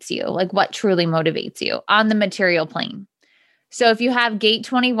motivates you, like what truly motivates you on the material plane. So if you have gate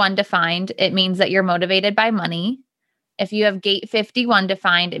 21 defined, it means that you're motivated by money. If you have gate 51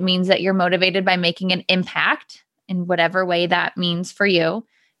 defined, it means that you're motivated by making an impact in whatever way that means for you.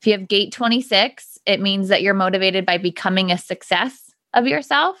 If you have gate 26, it means that you're motivated by becoming a success of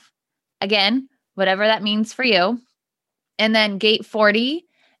yourself. Again, whatever that means for you. And then gate 40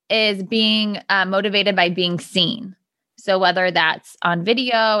 is being motivated by being seen. So whether that's on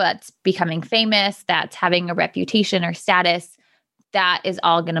video, that's becoming famous, that's having a reputation or status, that is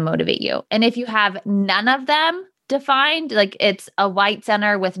all going to motivate you. And if you have none of them defined, like it's a white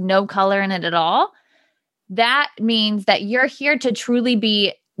center with no color in it at all, that means that you're here to truly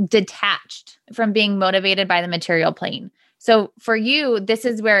be detached from being motivated by the material plane. So for you, this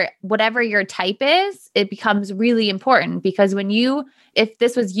is where whatever your type is, it becomes really important because if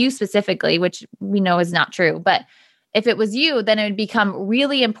this was you specifically, which we know is not true, but if it was you, then it would become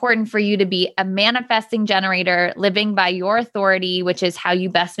really important for you to be a manifesting generator, living by your authority, which is how you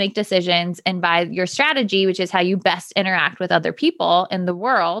best make decisions, and by your strategy, which is how you best interact with other people in the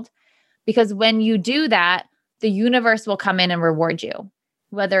world. Because when you do that, the universe will come in and reward you,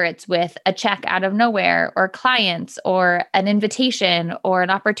 whether it's with a check out of nowhere or clients or an invitation or an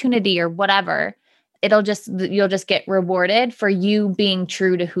opportunity or whatever. You'll just get rewarded for you being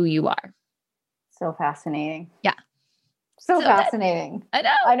true to who you are. So fascinating. Yeah. So fascinating. I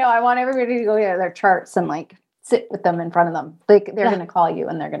know. I know. I want everybody to go get their charts and like sit with them in front of them. Like they're going to call you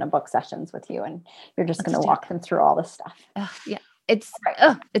and they're going to book sessions with you and you're just going to walk them through all this stuff. Yeah. It's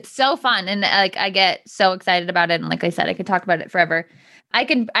so fun. And like, I get so excited about it. And like I said, I could talk about it forever. I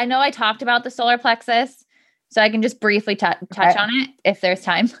know I talked about the solar plexus, so I can just briefly touch on it if there's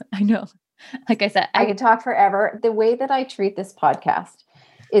time. I know. Like I said, I could talk forever. The way that I treat this podcast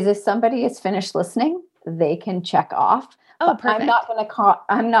is if somebody is finished listening, they can check off. Oh, perfect. I'm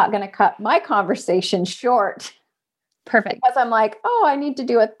not going to cut my conversation short. Perfect. Because I'm like, I need to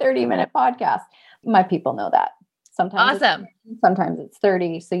do a 30-minute podcast. My people know that. Sometimes awesome. Sometimes it's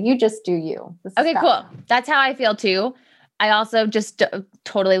 30. So you just do you. Okay, cool. That's how I feel too. I also just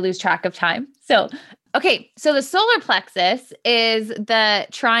totally lose track of time. So the solar plexus is the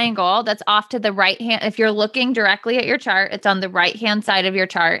triangle that's off to the right hand. If you're looking directly at your chart, it's on the right-hand side of your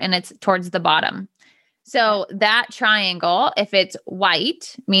chart and it's towards the bottom. So that triangle, if it's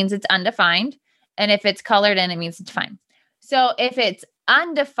white, means it's undefined. And if it's colored in, it means it's defined. So if it's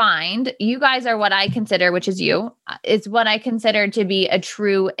undefined, you guys are what I consider, which is you, is what I consider to be a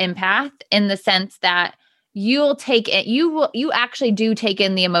true empath in the sense that you'll take it. You actually do take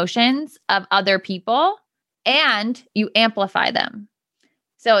in the emotions of other people and you amplify them.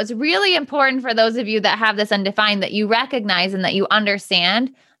 So it's really important for those of you that have this undefined that you recognize and that you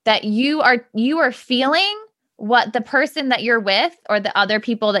understand that you are feeling what the person that you're with or the other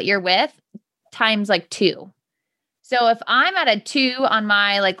people that you're with times like 2. So if I'm at a 2 on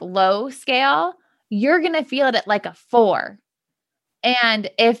my like low scale, you're going to feel it at like a 4. And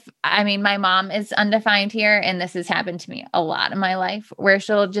my mom is undefined here, and this has happened to me a lot in my life where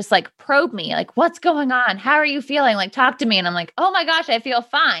she'll just like probe me, like, what's going on? How are you feeling? Like, talk to me. And I'm like, oh my gosh, I feel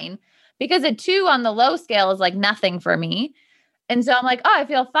fine. Because a 2 on the low scale is like nothing for me. And so I'm like, oh, I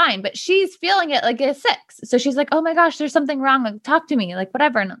feel fine. But she's feeling it like a 6. So she's like, oh my gosh, there's something wrong. Like, talk to me, like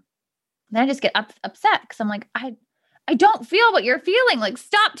whatever. And then I just get upset because I'm like, I don't feel what you're feeling. Like,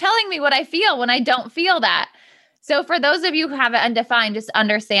 stop telling me what I feel when I don't feel that. So for those of you who have it undefined, just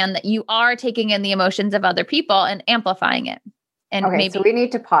understand that you are taking in the emotions of other people and amplifying it. And so we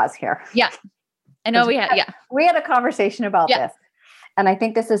need to pause here. Yeah. I know we had a conversation about this. And I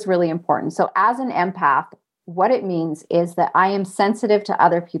think this is really important. So as an empath, what it means is that I am sensitive to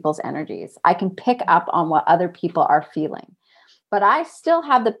other people's energies. I can pick up on what other people are feeling. But I still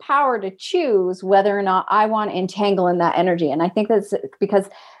have the power to choose whether or not I want to entangle in that energy. And I think that's because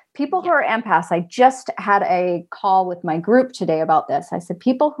people who are empaths, I just had a call with my group today about this. I said,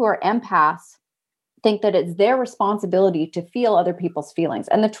 people who are empaths think that it's their responsibility to feel other people's feelings.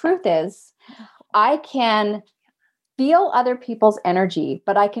 And the truth is, I can feel other people's energy,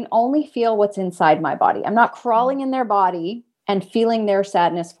 but I can only feel what's inside my body. I'm not crawling in their body and feeling their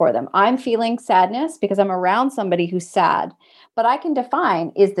sadness for them. I'm feeling sadness because I'm around somebody who's sad, but I can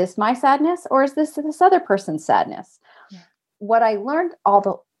define, is this my sadness or is this other person's sadness? Yeah. What I learned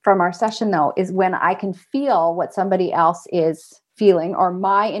from our session though, is when I can feel what somebody else is feeling or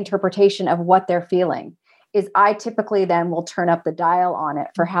my interpretation of what they're feeling, is I typically then will turn up the dial on it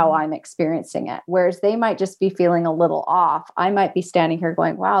for how I'm experiencing it. Whereas they might just be feeling a little off. I might be standing here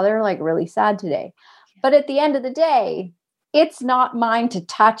going, wow, they're like really sad today. But at the end of the day, it's not mine to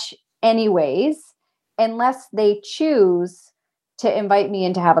touch anyways, unless they choose to invite me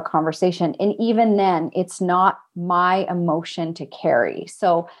in to have a conversation. And even then, it's not my emotion to carry.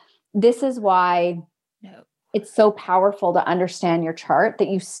 So this is why it's so powerful to understand your chart, that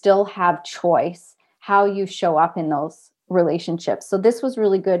you still have choice how you show up in those relationships. So this was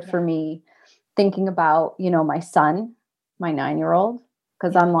really good for me thinking about, my son, my 9-year-old,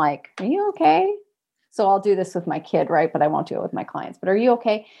 because I'm like, are you okay? So I'll do this with my kid, right? But I won't do it with my clients. But are you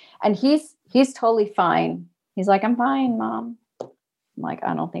okay? And he's totally fine. He's like, I'm fine, Mom. I'm like,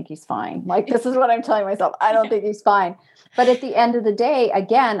 I don't think he's fine. Like, this is what I'm telling myself. I don't think he's fine. But at the end of the day,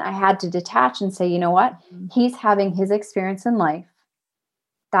 again, I had to detach and say, you know what? He's having his experience in life.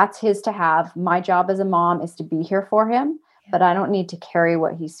 That's his to have. My job as a mom is to be here for him, but I don't need to carry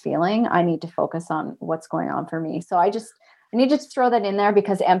what he's feeling. I need to focus on what's going on for me. So I need to throw that in there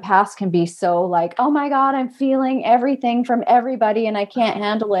because empaths can be so like, oh my God, I'm feeling everything from everybody and I can't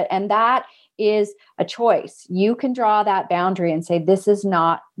handle it. And that is a choice. You can draw that boundary and say, this is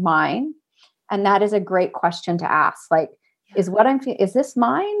not mine. And that is a great question to ask. Like, is what I'm feeling, is this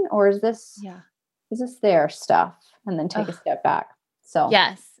mine or is this their stuff? And then take a step back. So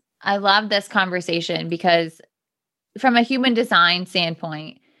yes, I love this conversation because from a human design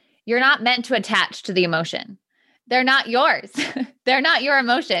standpoint, you're not meant to attach to the emotion. They're not yours. They're not your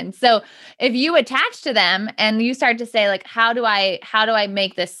emotions. So if you attach to them and you start to say like, how do I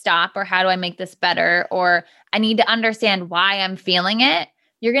make this stop? Or how do I make this better? Or I need to understand why I'm feeling it.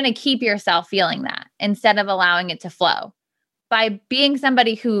 You're going to keep yourself feeling that instead of allowing it to flow. By being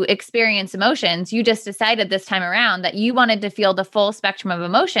somebody who experienced emotions, you just decided this time around that you wanted to feel the full spectrum of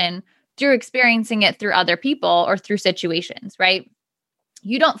emotion through experiencing it through other people or through situations, right?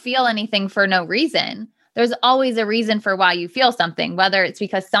 You don't feel anything for no reason. There's always a reason for why you feel something, whether it's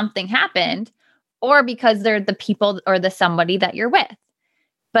because something happened or because they're the people or the somebody that you're with.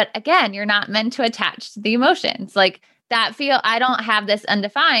 But again, you're not meant to attach to the emotions. Like I don't have this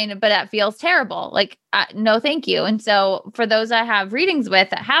undefined, but that feels terrible. Like, no, thank you. And so for those I have readings with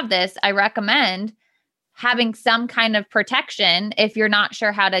that have this, I recommend having some kind of protection if you're not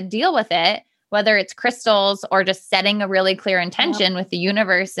sure how to deal with it, whether it's crystals or just setting a really clear intention with the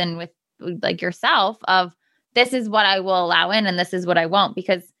universe and with like yourself of this is what I will allow in and this is what I won't,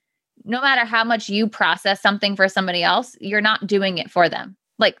 because no matter how much you process something for somebody else, you're not doing it for them.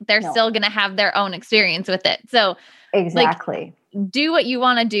 Like they're still going to have their own experience with it. So exactly. Like, do what you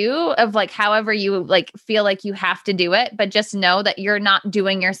want to do of like, however you like feel like you have to do it, but just know that you're not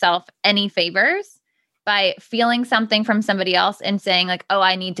doing yourself any favors by feeling something from somebody else and saying like, oh,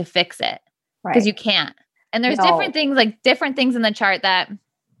 I need to fix it. Because you can't. And there's different things in the chart that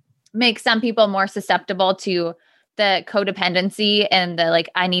make some people more susceptible to the codependency and the like,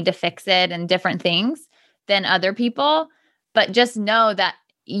 I need to fix it and different things than other people. But just know that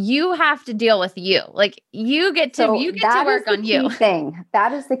you have to deal with you. Like you get to work on you.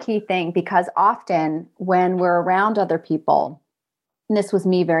 That is the key thing, because often when we're around other people, and this was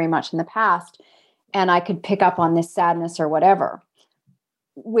me very much in the past, and I could pick up on this sadness or whatever,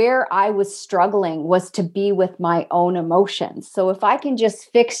 where I was struggling was to be with my own emotions. So if I can just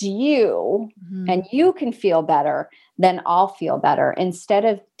fix you and you can feel better, then I'll feel better, instead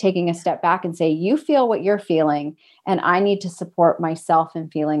of taking a step back and say, you feel what you're feeling and I need to support myself in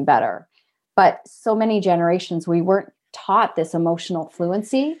feeling better. But so many generations, we weren't taught this emotional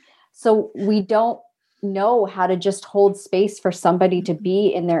fluency. So we don't know how to just hold space for somebody to be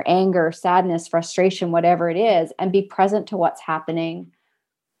in their anger, sadness, frustration, whatever it is, and be present to what's happening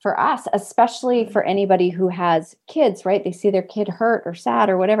for us, especially for anybody who has kids, right? They see their kid hurt or sad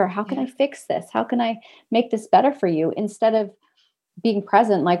or whatever. How can I fix this? How can I make this better for you? Instead of being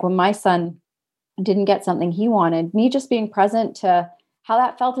present, like when my son didn't get something he wanted, me just being present to how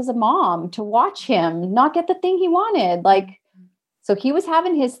that felt as a mom, to watch him not get the thing he wanted. Like, so he was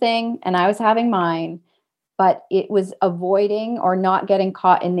having his thing and I was having mine, but it was avoiding or not getting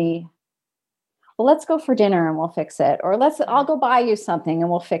caught in the, well, let's go for dinner and we'll fix it. Or I'll go buy you something and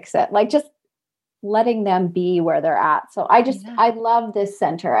we'll fix it. Like just letting them be where they're at. So I love this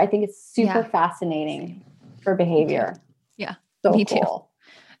center. I think it's super fascinating for behavior. Yeah. So Me cool.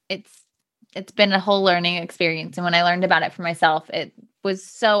 Too. It's been a whole learning experience. And when I learned about it for myself, it was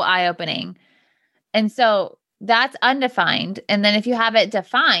so eye-opening. And so that's undefined. And then if you have it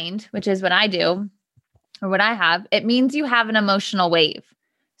defined, which is what I do or what I have, it means you have an emotional wave.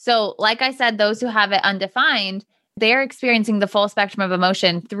 So like I said, those who have it undefined, they're experiencing the full spectrum of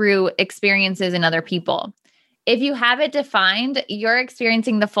emotion through experiences in other people. If you have it defined, you're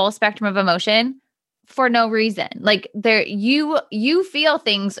experiencing the full spectrum of emotion for no reason. Like you feel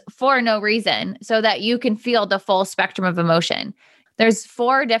things for no reason so that you can feel the full spectrum of emotion. There's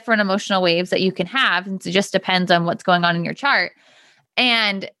 4 different emotional waves that you can have. And it just depends on what's going on in your chart.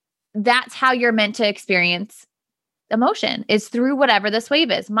 And that's how you're meant to experience emotion, is through whatever this wave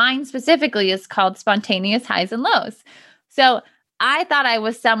is. Mine specifically is called spontaneous highs and lows. So I thought I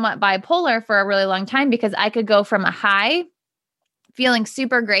was somewhat bipolar for a really long time because I could go from a high feeling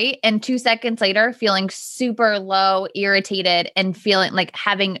super great and 2 seconds later feeling super low, irritated, and feeling like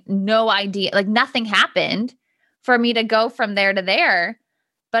having no idea, like nothing happened for me to go from there to there.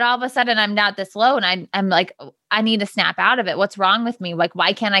 But all of a sudden I'm not this low and I'm like, I need to snap out of it. What's wrong with me? Like,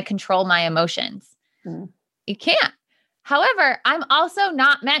 why can't I control my emotions? You can't. However, I'm also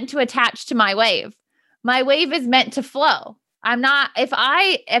not meant to attach to my wave. My wave is meant to flow. I'm not,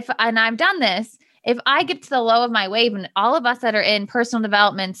 and I've done this, if I get to the low of my wave, and all of us that are in personal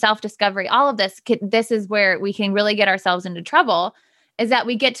development, self-discovery, all of this, this is where we can really get ourselves into trouble, is that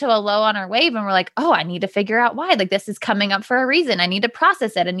we get to a low on our wave and we're like, oh, I need to figure out why. Like, this is coming up for a reason. I need to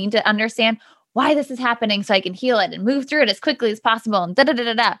process it. I need to understand why this is happening so I can heal it and move through it as quickly as possible. And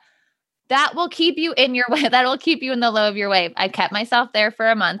that will keep you in your way. That will keep you in the low of your wave. I kept myself there for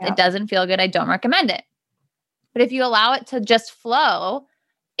a month. It doesn't feel good. I don't recommend it. But if you allow it to just flow,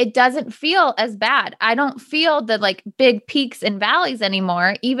 it doesn't feel as bad. I don't feel the like big peaks and valleys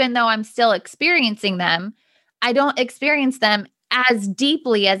anymore, even though I'm still experiencing them. I don't experience them as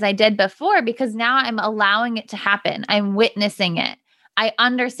deeply as I did before because now I'm allowing it to happen. I'm witnessing it. I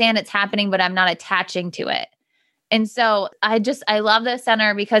understand it's happening, but I'm not attaching to it. And so I love this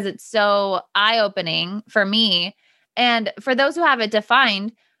center because it's so eye-opening for me. And for those who have it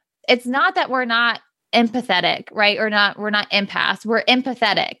defined, it's not that we're not empathetic, right? We're not empaths. We're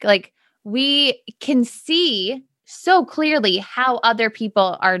empathetic. Like, we can see so clearly how other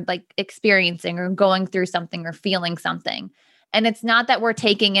people are like experiencing or going through something or feeling something. And it's not that we're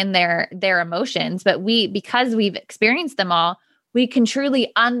taking in their emotions, but because we've experienced them all, we can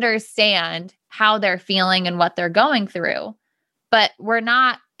truly understand how they're feeling and what they're going through. But we're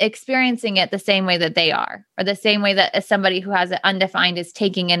not experiencing it the same way that they are, or the same way that somebody who has it undefined is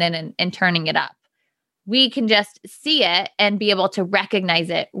taking it in and turning it up. We can just see it and be able to recognize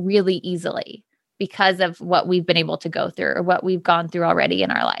it really easily because of what we've been able to go through or what we've gone through already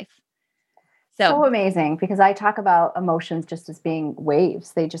in our life. So amazing, because I talk about emotions just as being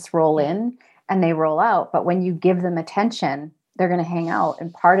waves. They just roll in and they roll out. But when you give them attention, they're going to hang out.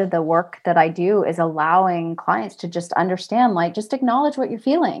 And part of the work that I do is allowing clients to just understand, like, just acknowledge what you're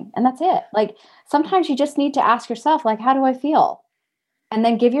feeling. And that's it. Like, sometimes you just need to ask yourself, like, how do I feel? And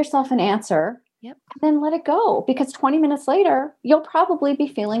then give yourself an answer. Yep. And then let it go, because 20 minutes later, you'll probably be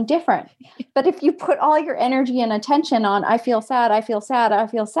feeling different. But if you put all your energy and attention on, I feel sad, I feel sad, I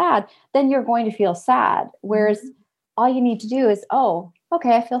feel sad, then you're going to feel sad. Whereas all you need to do is, oh,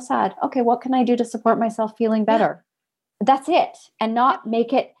 okay, I feel sad. Okay, what can I do to support myself feeling better? That's it. And not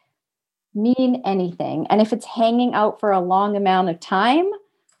make it mean anything. And if it's hanging out for a long amount of time,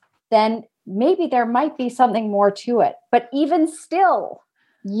 then maybe there might be something more to it. But even still,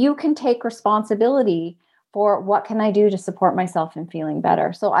 you can take responsibility for what can I do to support myself in feeling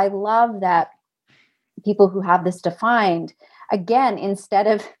better. So I love that people who have this defined, again, instead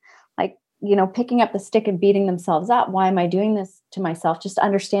of like, picking up the stick and beating themselves up, why am I doing this to myself? Just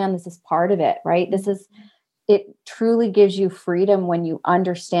understand this is part of it, right? It truly gives you freedom when you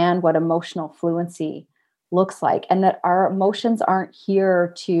understand what emotional fluency looks like, and that our emotions aren't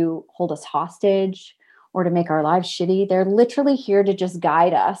here to hold us hostage or to make our lives shitty. They're literally here to just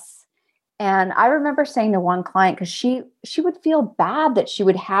guide us. And I remember saying to one client, because she would feel bad that she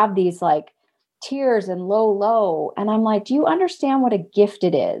would have these like tears and low. And I'm like, do you understand what a gift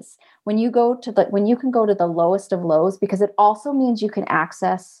it is when you can go to the lowest of lows? Because it also means you can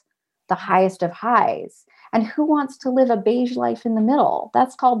access the highest of highs. And who wants to live a beige life in the middle?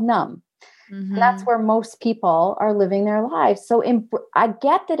 That's called numb. Mm-hmm. And that's where most people are living their lives. So I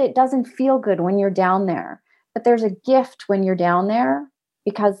get that it doesn't feel good when you're down there, but there's a gift when you're down there,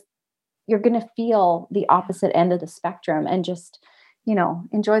 because you're going to feel the opposite end of the spectrum and just,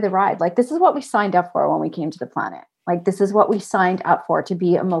 enjoy the ride. Like, this is what we signed up for when we came to the planet. Like, this is what we signed up for, to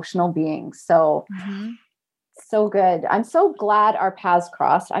be emotional beings. So, so good. I'm so glad our paths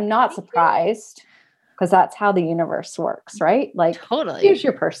crossed. I'm not surprised, because that's how the universe works, right? Like, totally. Here's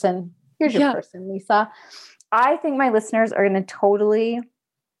your person. Here's your person, Lisa. I think my listeners are going to totally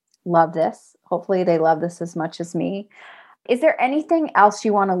love this. Hopefully they love this as much as me. Is there anything else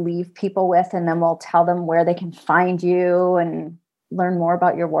you want to leave people with? And then we'll tell them where they can find you and learn more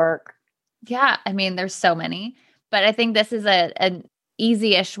about your work. Yeah. I mean, there's so many, but I think this is an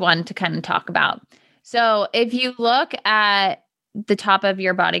easy-ish one to kind of talk about. So if you look at the top of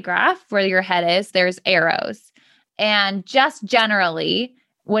your body graph where your head is, there's arrows. And just generally,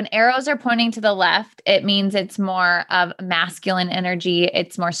 when arrows are pointing to the left, it means it's more of masculine energy.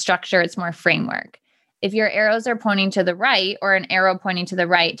 It's more structure. It's more framework. If your arrows are pointing to the right, or an arrow pointing to the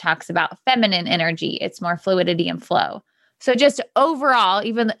right talks about feminine energy, it's more fluidity and flow. So just overall,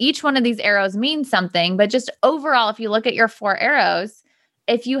 even each one of these arrows means something, but just overall, if you look at your 4 arrows,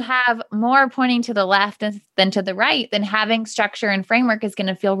 if you have more pointing to the left than to the right, then having structure and framework is going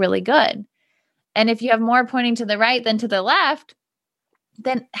to feel really good. And if you have more pointing to the right than to the left,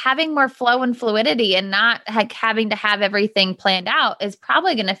 then having more flow and fluidity and not like having to have everything planned out is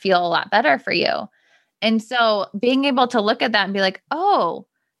probably going to feel a lot better for you. And so being able to look at that and be like, oh,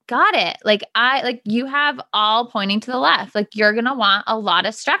 got it. Like you have all pointing to the left. Like you're going to want a lot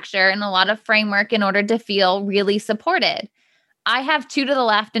of structure and a lot of framework in order to feel really supported. I have 2 to the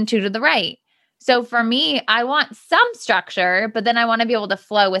left and 2 to the right. So for me, I want some structure, but then I want to be able to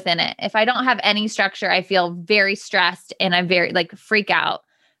flow within it. If I don't have any structure, I feel very stressed and I very like freak out.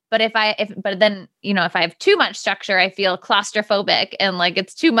 But if I have too much structure, I feel claustrophobic and like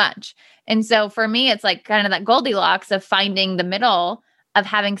it's too much. And so for me, it's like kind of that Goldilocks of finding the middle of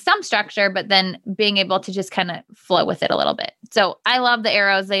having some structure, but then being able to just kind of flow with it a little bit. So I love the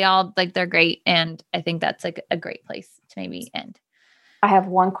arrows. They all like, they're great. And I think that's like a great place to maybe end. I have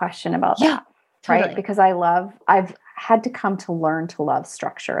one question about that. Totally. Right? Because I've had to come to learn to love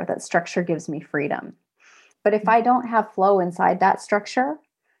structure, that structure gives me freedom. But if I don't have flow inside that structure,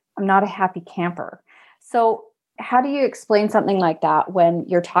 I'm not a happy camper. So how do you explain something like that when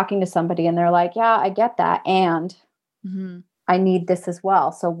you're talking to somebody and they're like, yeah, I get that. And I need this as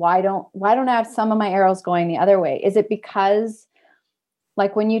well. So why don't I have some of my arrows going the other way? Is it because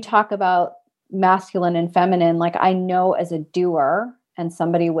like when you talk about masculine and feminine, like I know as a doer and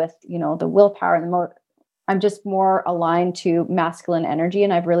somebody with, the willpower and I'm just more aligned to masculine energy.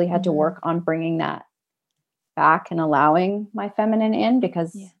 And I've really had to work on bringing that back and allowing my feminine in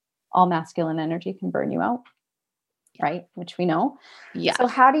because all masculine energy can burn you out. Right. Which we know. Yeah. So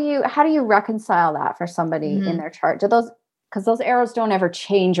how do you reconcile that for somebody in their chart? Because those arrows don't ever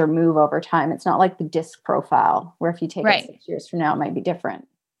change or move over time. It's not like the disc profile where if you take it 6 years from now, it might be different.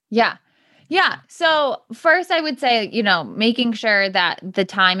 Yeah. Yeah. So first I would say, making sure that the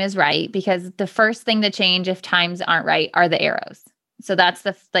time is right, because the first thing to change if times aren't right are the arrows. So that's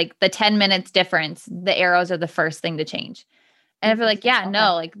the 10 minutes difference. The arrows are the first thing to change. And if you're like,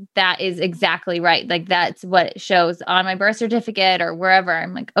 like that is exactly right. Like that's what it shows on my birth certificate or wherever.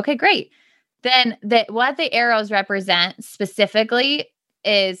 I'm like, okay, great. Then what the arrows represent specifically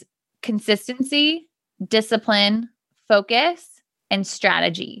is consistency, discipline, focus, and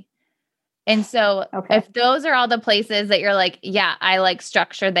strategy. And so if those are all the places that you're like, yeah, I like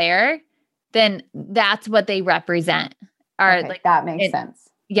structure there, then that's what they represent. That makes sense.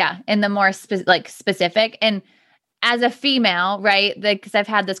 Yeah. And the more specific. And as a female, right? Because I've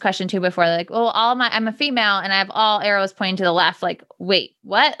had this question too before, like, well, I'm a female and I have all arrows pointing to the left. Like, wait,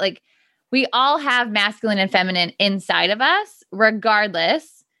 what? Like we all have masculine and feminine inside of us,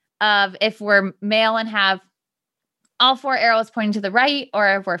 regardless of if we're male and have all 4 arrows pointing to the right,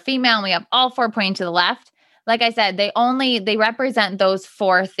 or if we're female and we have all 4 pointing to the left. Like I said, they represent those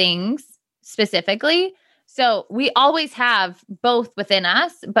 4 things specifically. So we always have both within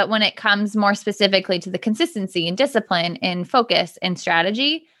us, but when it comes more specifically to the consistency and discipline and focus and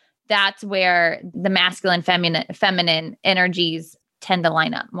strategy, that's where the masculine, feminine energies tend to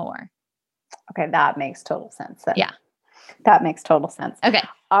line up more. Okay. That makes total sense then. Yeah. That makes total sense. Okay.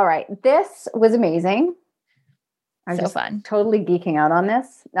 All right. This was amazing. I'm so just fun. Totally geeking out on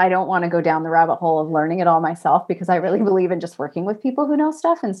this. I don't want to go down the rabbit hole of learning it all myself because I really believe in just working with people who know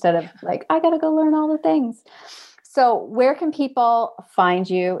stuff instead of like, I got to go learn all the things. So where can people find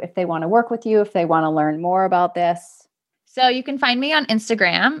you if they want to work with you, if they want to learn more about this? So you can find me on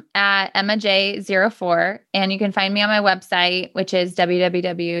Instagram at EmmaJ04, and you can find me on my website, which is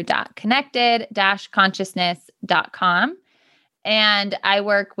www.connected-consciousness.com. And I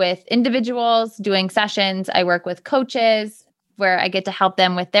work with individuals doing sessions. I work with coaches where I get to help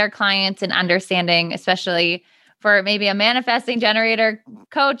them with their clients and understanding, especially for maybe a manifesting generator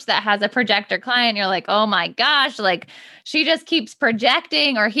coach that has a projector client. You're like, oh my gosh, like she just keeps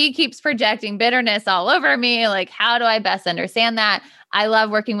projecting or he keeps projecting bitterness all over me. Like, how do I best understand that? I love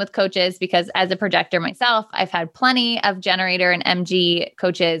working with coaches because as a projector myself, I've had plenty of generator and MG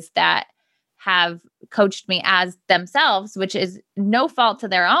coaches that have coached me as themselves, which is no fault to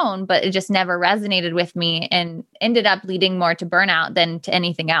their own, but it just never resonated with me and ended up leading more to burnout than to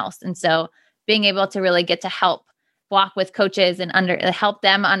anything else. And so being able to really get to help walk with coaches and help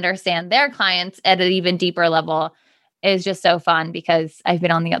them understand their clients at an even deeper level is just so fun because I've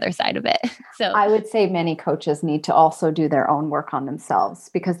been on the other side of it. So I would say many coaches need to also do their own work on themselves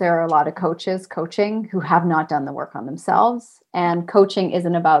because there are a lot of coaches coaching who have not done the work on themselves. And coaching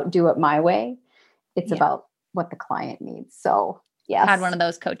isn't about do it my way. It's about what the client needs. So Yes. had one of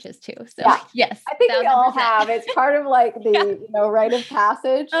those coaches too. So yeah. yes. I think we all 1000%. have. It's part of like the rite of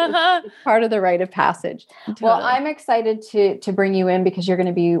passage. It's part of the rite of passage. Totally. Well, I'm excited to bring you in because you're going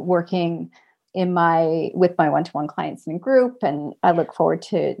to be working with my one-to-one clients in group. And I look forward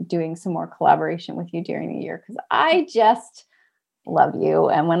to doing some more collaboration with you during the year because I just love you.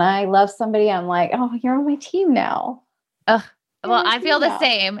 And when I love somebody, I'm like, oh, you're on my team now. Well, I feel the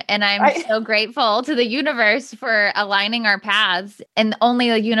same. And I'm so grateful to the universe for aligning our paths in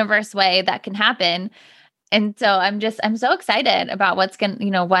only the universe way that can happen. And so I'm so excited about what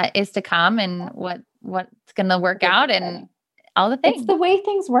is to come and what's going to work out and all the things. It's the way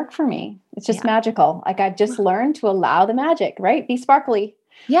things work for me. It's just magical. Like I've just learned to allow the magic, right? Be sparkly.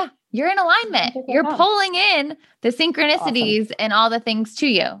 Yeah. You're in alignment. You're pulling in the synchronicities and all the things to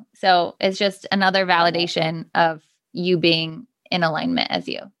you. So it's just another validation of you being in alignment as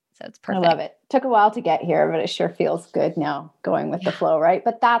you. So it's perfect. I love it. Took a while to get here, but it sure feels good now going with the flow, right?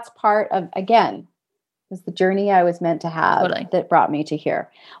 But that's part of, again, was the journey I was meant to have that brought me to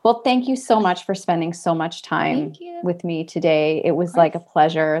here. Well, thank you so much for spending so much time with me today. It was like a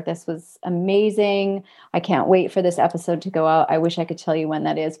pleasure. This was amazing. I can't wait for this episode to go out. I wish I could tell you when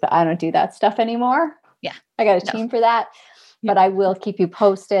that is, but I don't do that stuff anymore. Yeah. I got a team for that, but I will keep you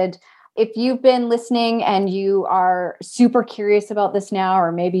posted. If you've been listening and you are super curious about this now,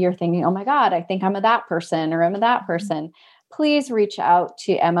 or maybe you're thinking, oh my God, I think I'm a that person or I'm a that person, please reach out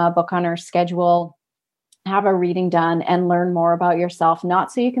to Emma, book on her schedule, have a reading done and learn more about yourself,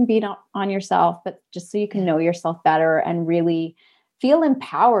 not so you can beat on yourself, but just so you can know yourself better and really feel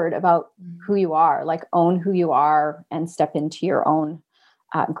empowered about who you are, like own who you are and step into your own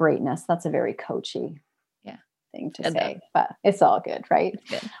greatness. That's a very coachy thing to say, but it's all good, right?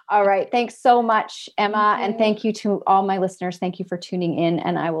 Good. All right. Thanks so much, Emma. And thank you to all my listeners. Thank you for tuning in.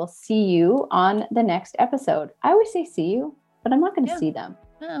 And I will see you on the next episode. I always say see you, but I'm not going to see them.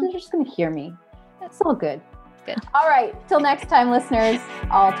 They're just going to hear me. It's all good. Good. All right. Till next time, listeners,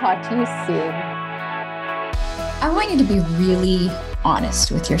 I'll talk to you soon. I want you to be really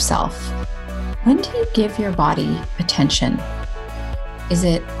honest with yourself. When do you give your body attention? Is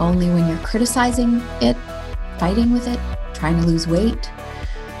it only when you're criticizing it, fighting with it, trying to lose weight?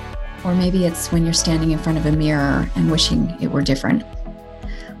 Or maybe it's when you're standing in front of a mirror and wishing it were different.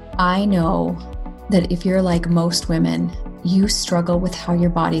 I know that if you're like most women, you struggle with how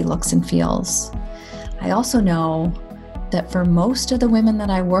your body looks and feels. I also know that for most of the women that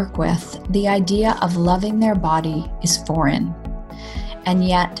I work with, the idea of loving their body is foreign. And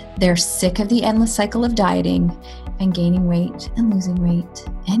yet they're sick of the endless cycle of dieting and gaining weight and losing weight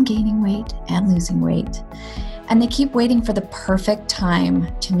and gaining weight and losing weight. And they keep waiting for the perfect time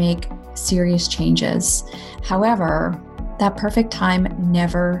to make serious changes. However, that perfect time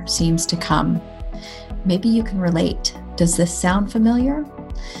never seems to come. Maybe you can relate. Does this sound familiar?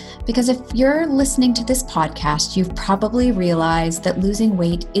 Because if you're listening to this podcast, you've probably realized that losing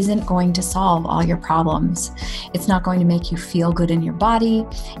weight isn't going to solve all your problems. It's not going to make you feel good in your body,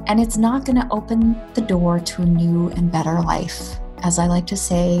 and it's not going to open the door to a new and better life. As I like to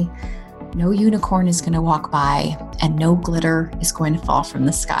say, no unicorn is going to walk by, and no glitter is going to fall from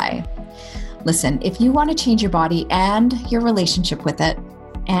the sky. Listen, if you want to change your body and your relationship with it,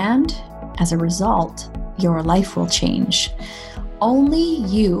 and as a result, your life will change, only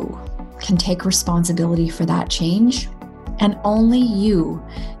you can take responsibility for that change, and only you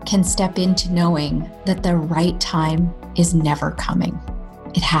can step into knowing that the right time is never coming.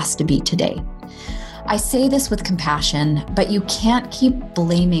 It has to be today. I say this with compassion, but you can't keep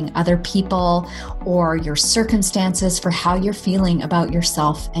blaming other people or your circumstances for how you're feeling about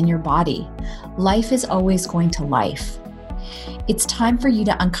yourself and your body. Life is always going to life. It's time for you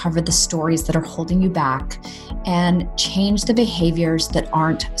to uncover the stories that are holding you back and change the behaviors that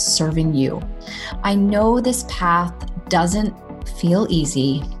aren't serving you. I know this path doesn't feel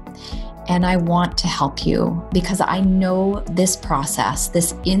easy, and I want to help you because I know this process,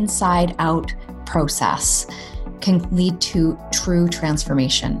 this inside out process, can lead to true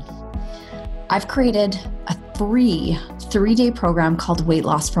transformation. I've created a free 3-day program called Weight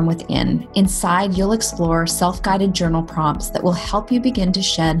Loss from Within. Inside, you'll explore self-guided journal prompts that will help you begin to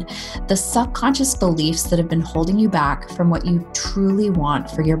shed the subconscious beliefs that have been holding you back from what you truly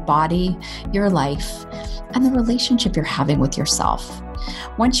want for your body, your life, and the relationship you're having with yourself.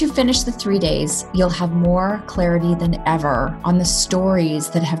 Once you finish the 3 days, you'll have more clarity than ever on the stories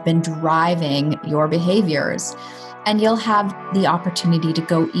that have been driving your behaviors. And you'll have the opportunity to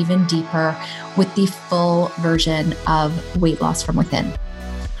go even deeper with the full version of Weight Loss from Within.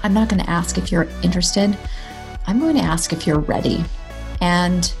 I'm not going to ask if you're interested. I'm going to ask if you're ready.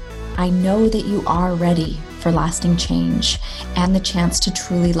 And I know that you are ready for lasting change and the chance to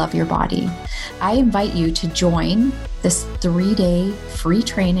truly love your body. I invite you to join this 3-day free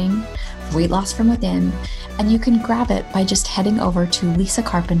training, Weight Loss from Within, and you can grab it by just heading over to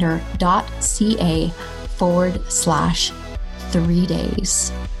lisacarpenter.ca/3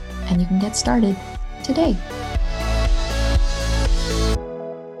 days. And you can get started today.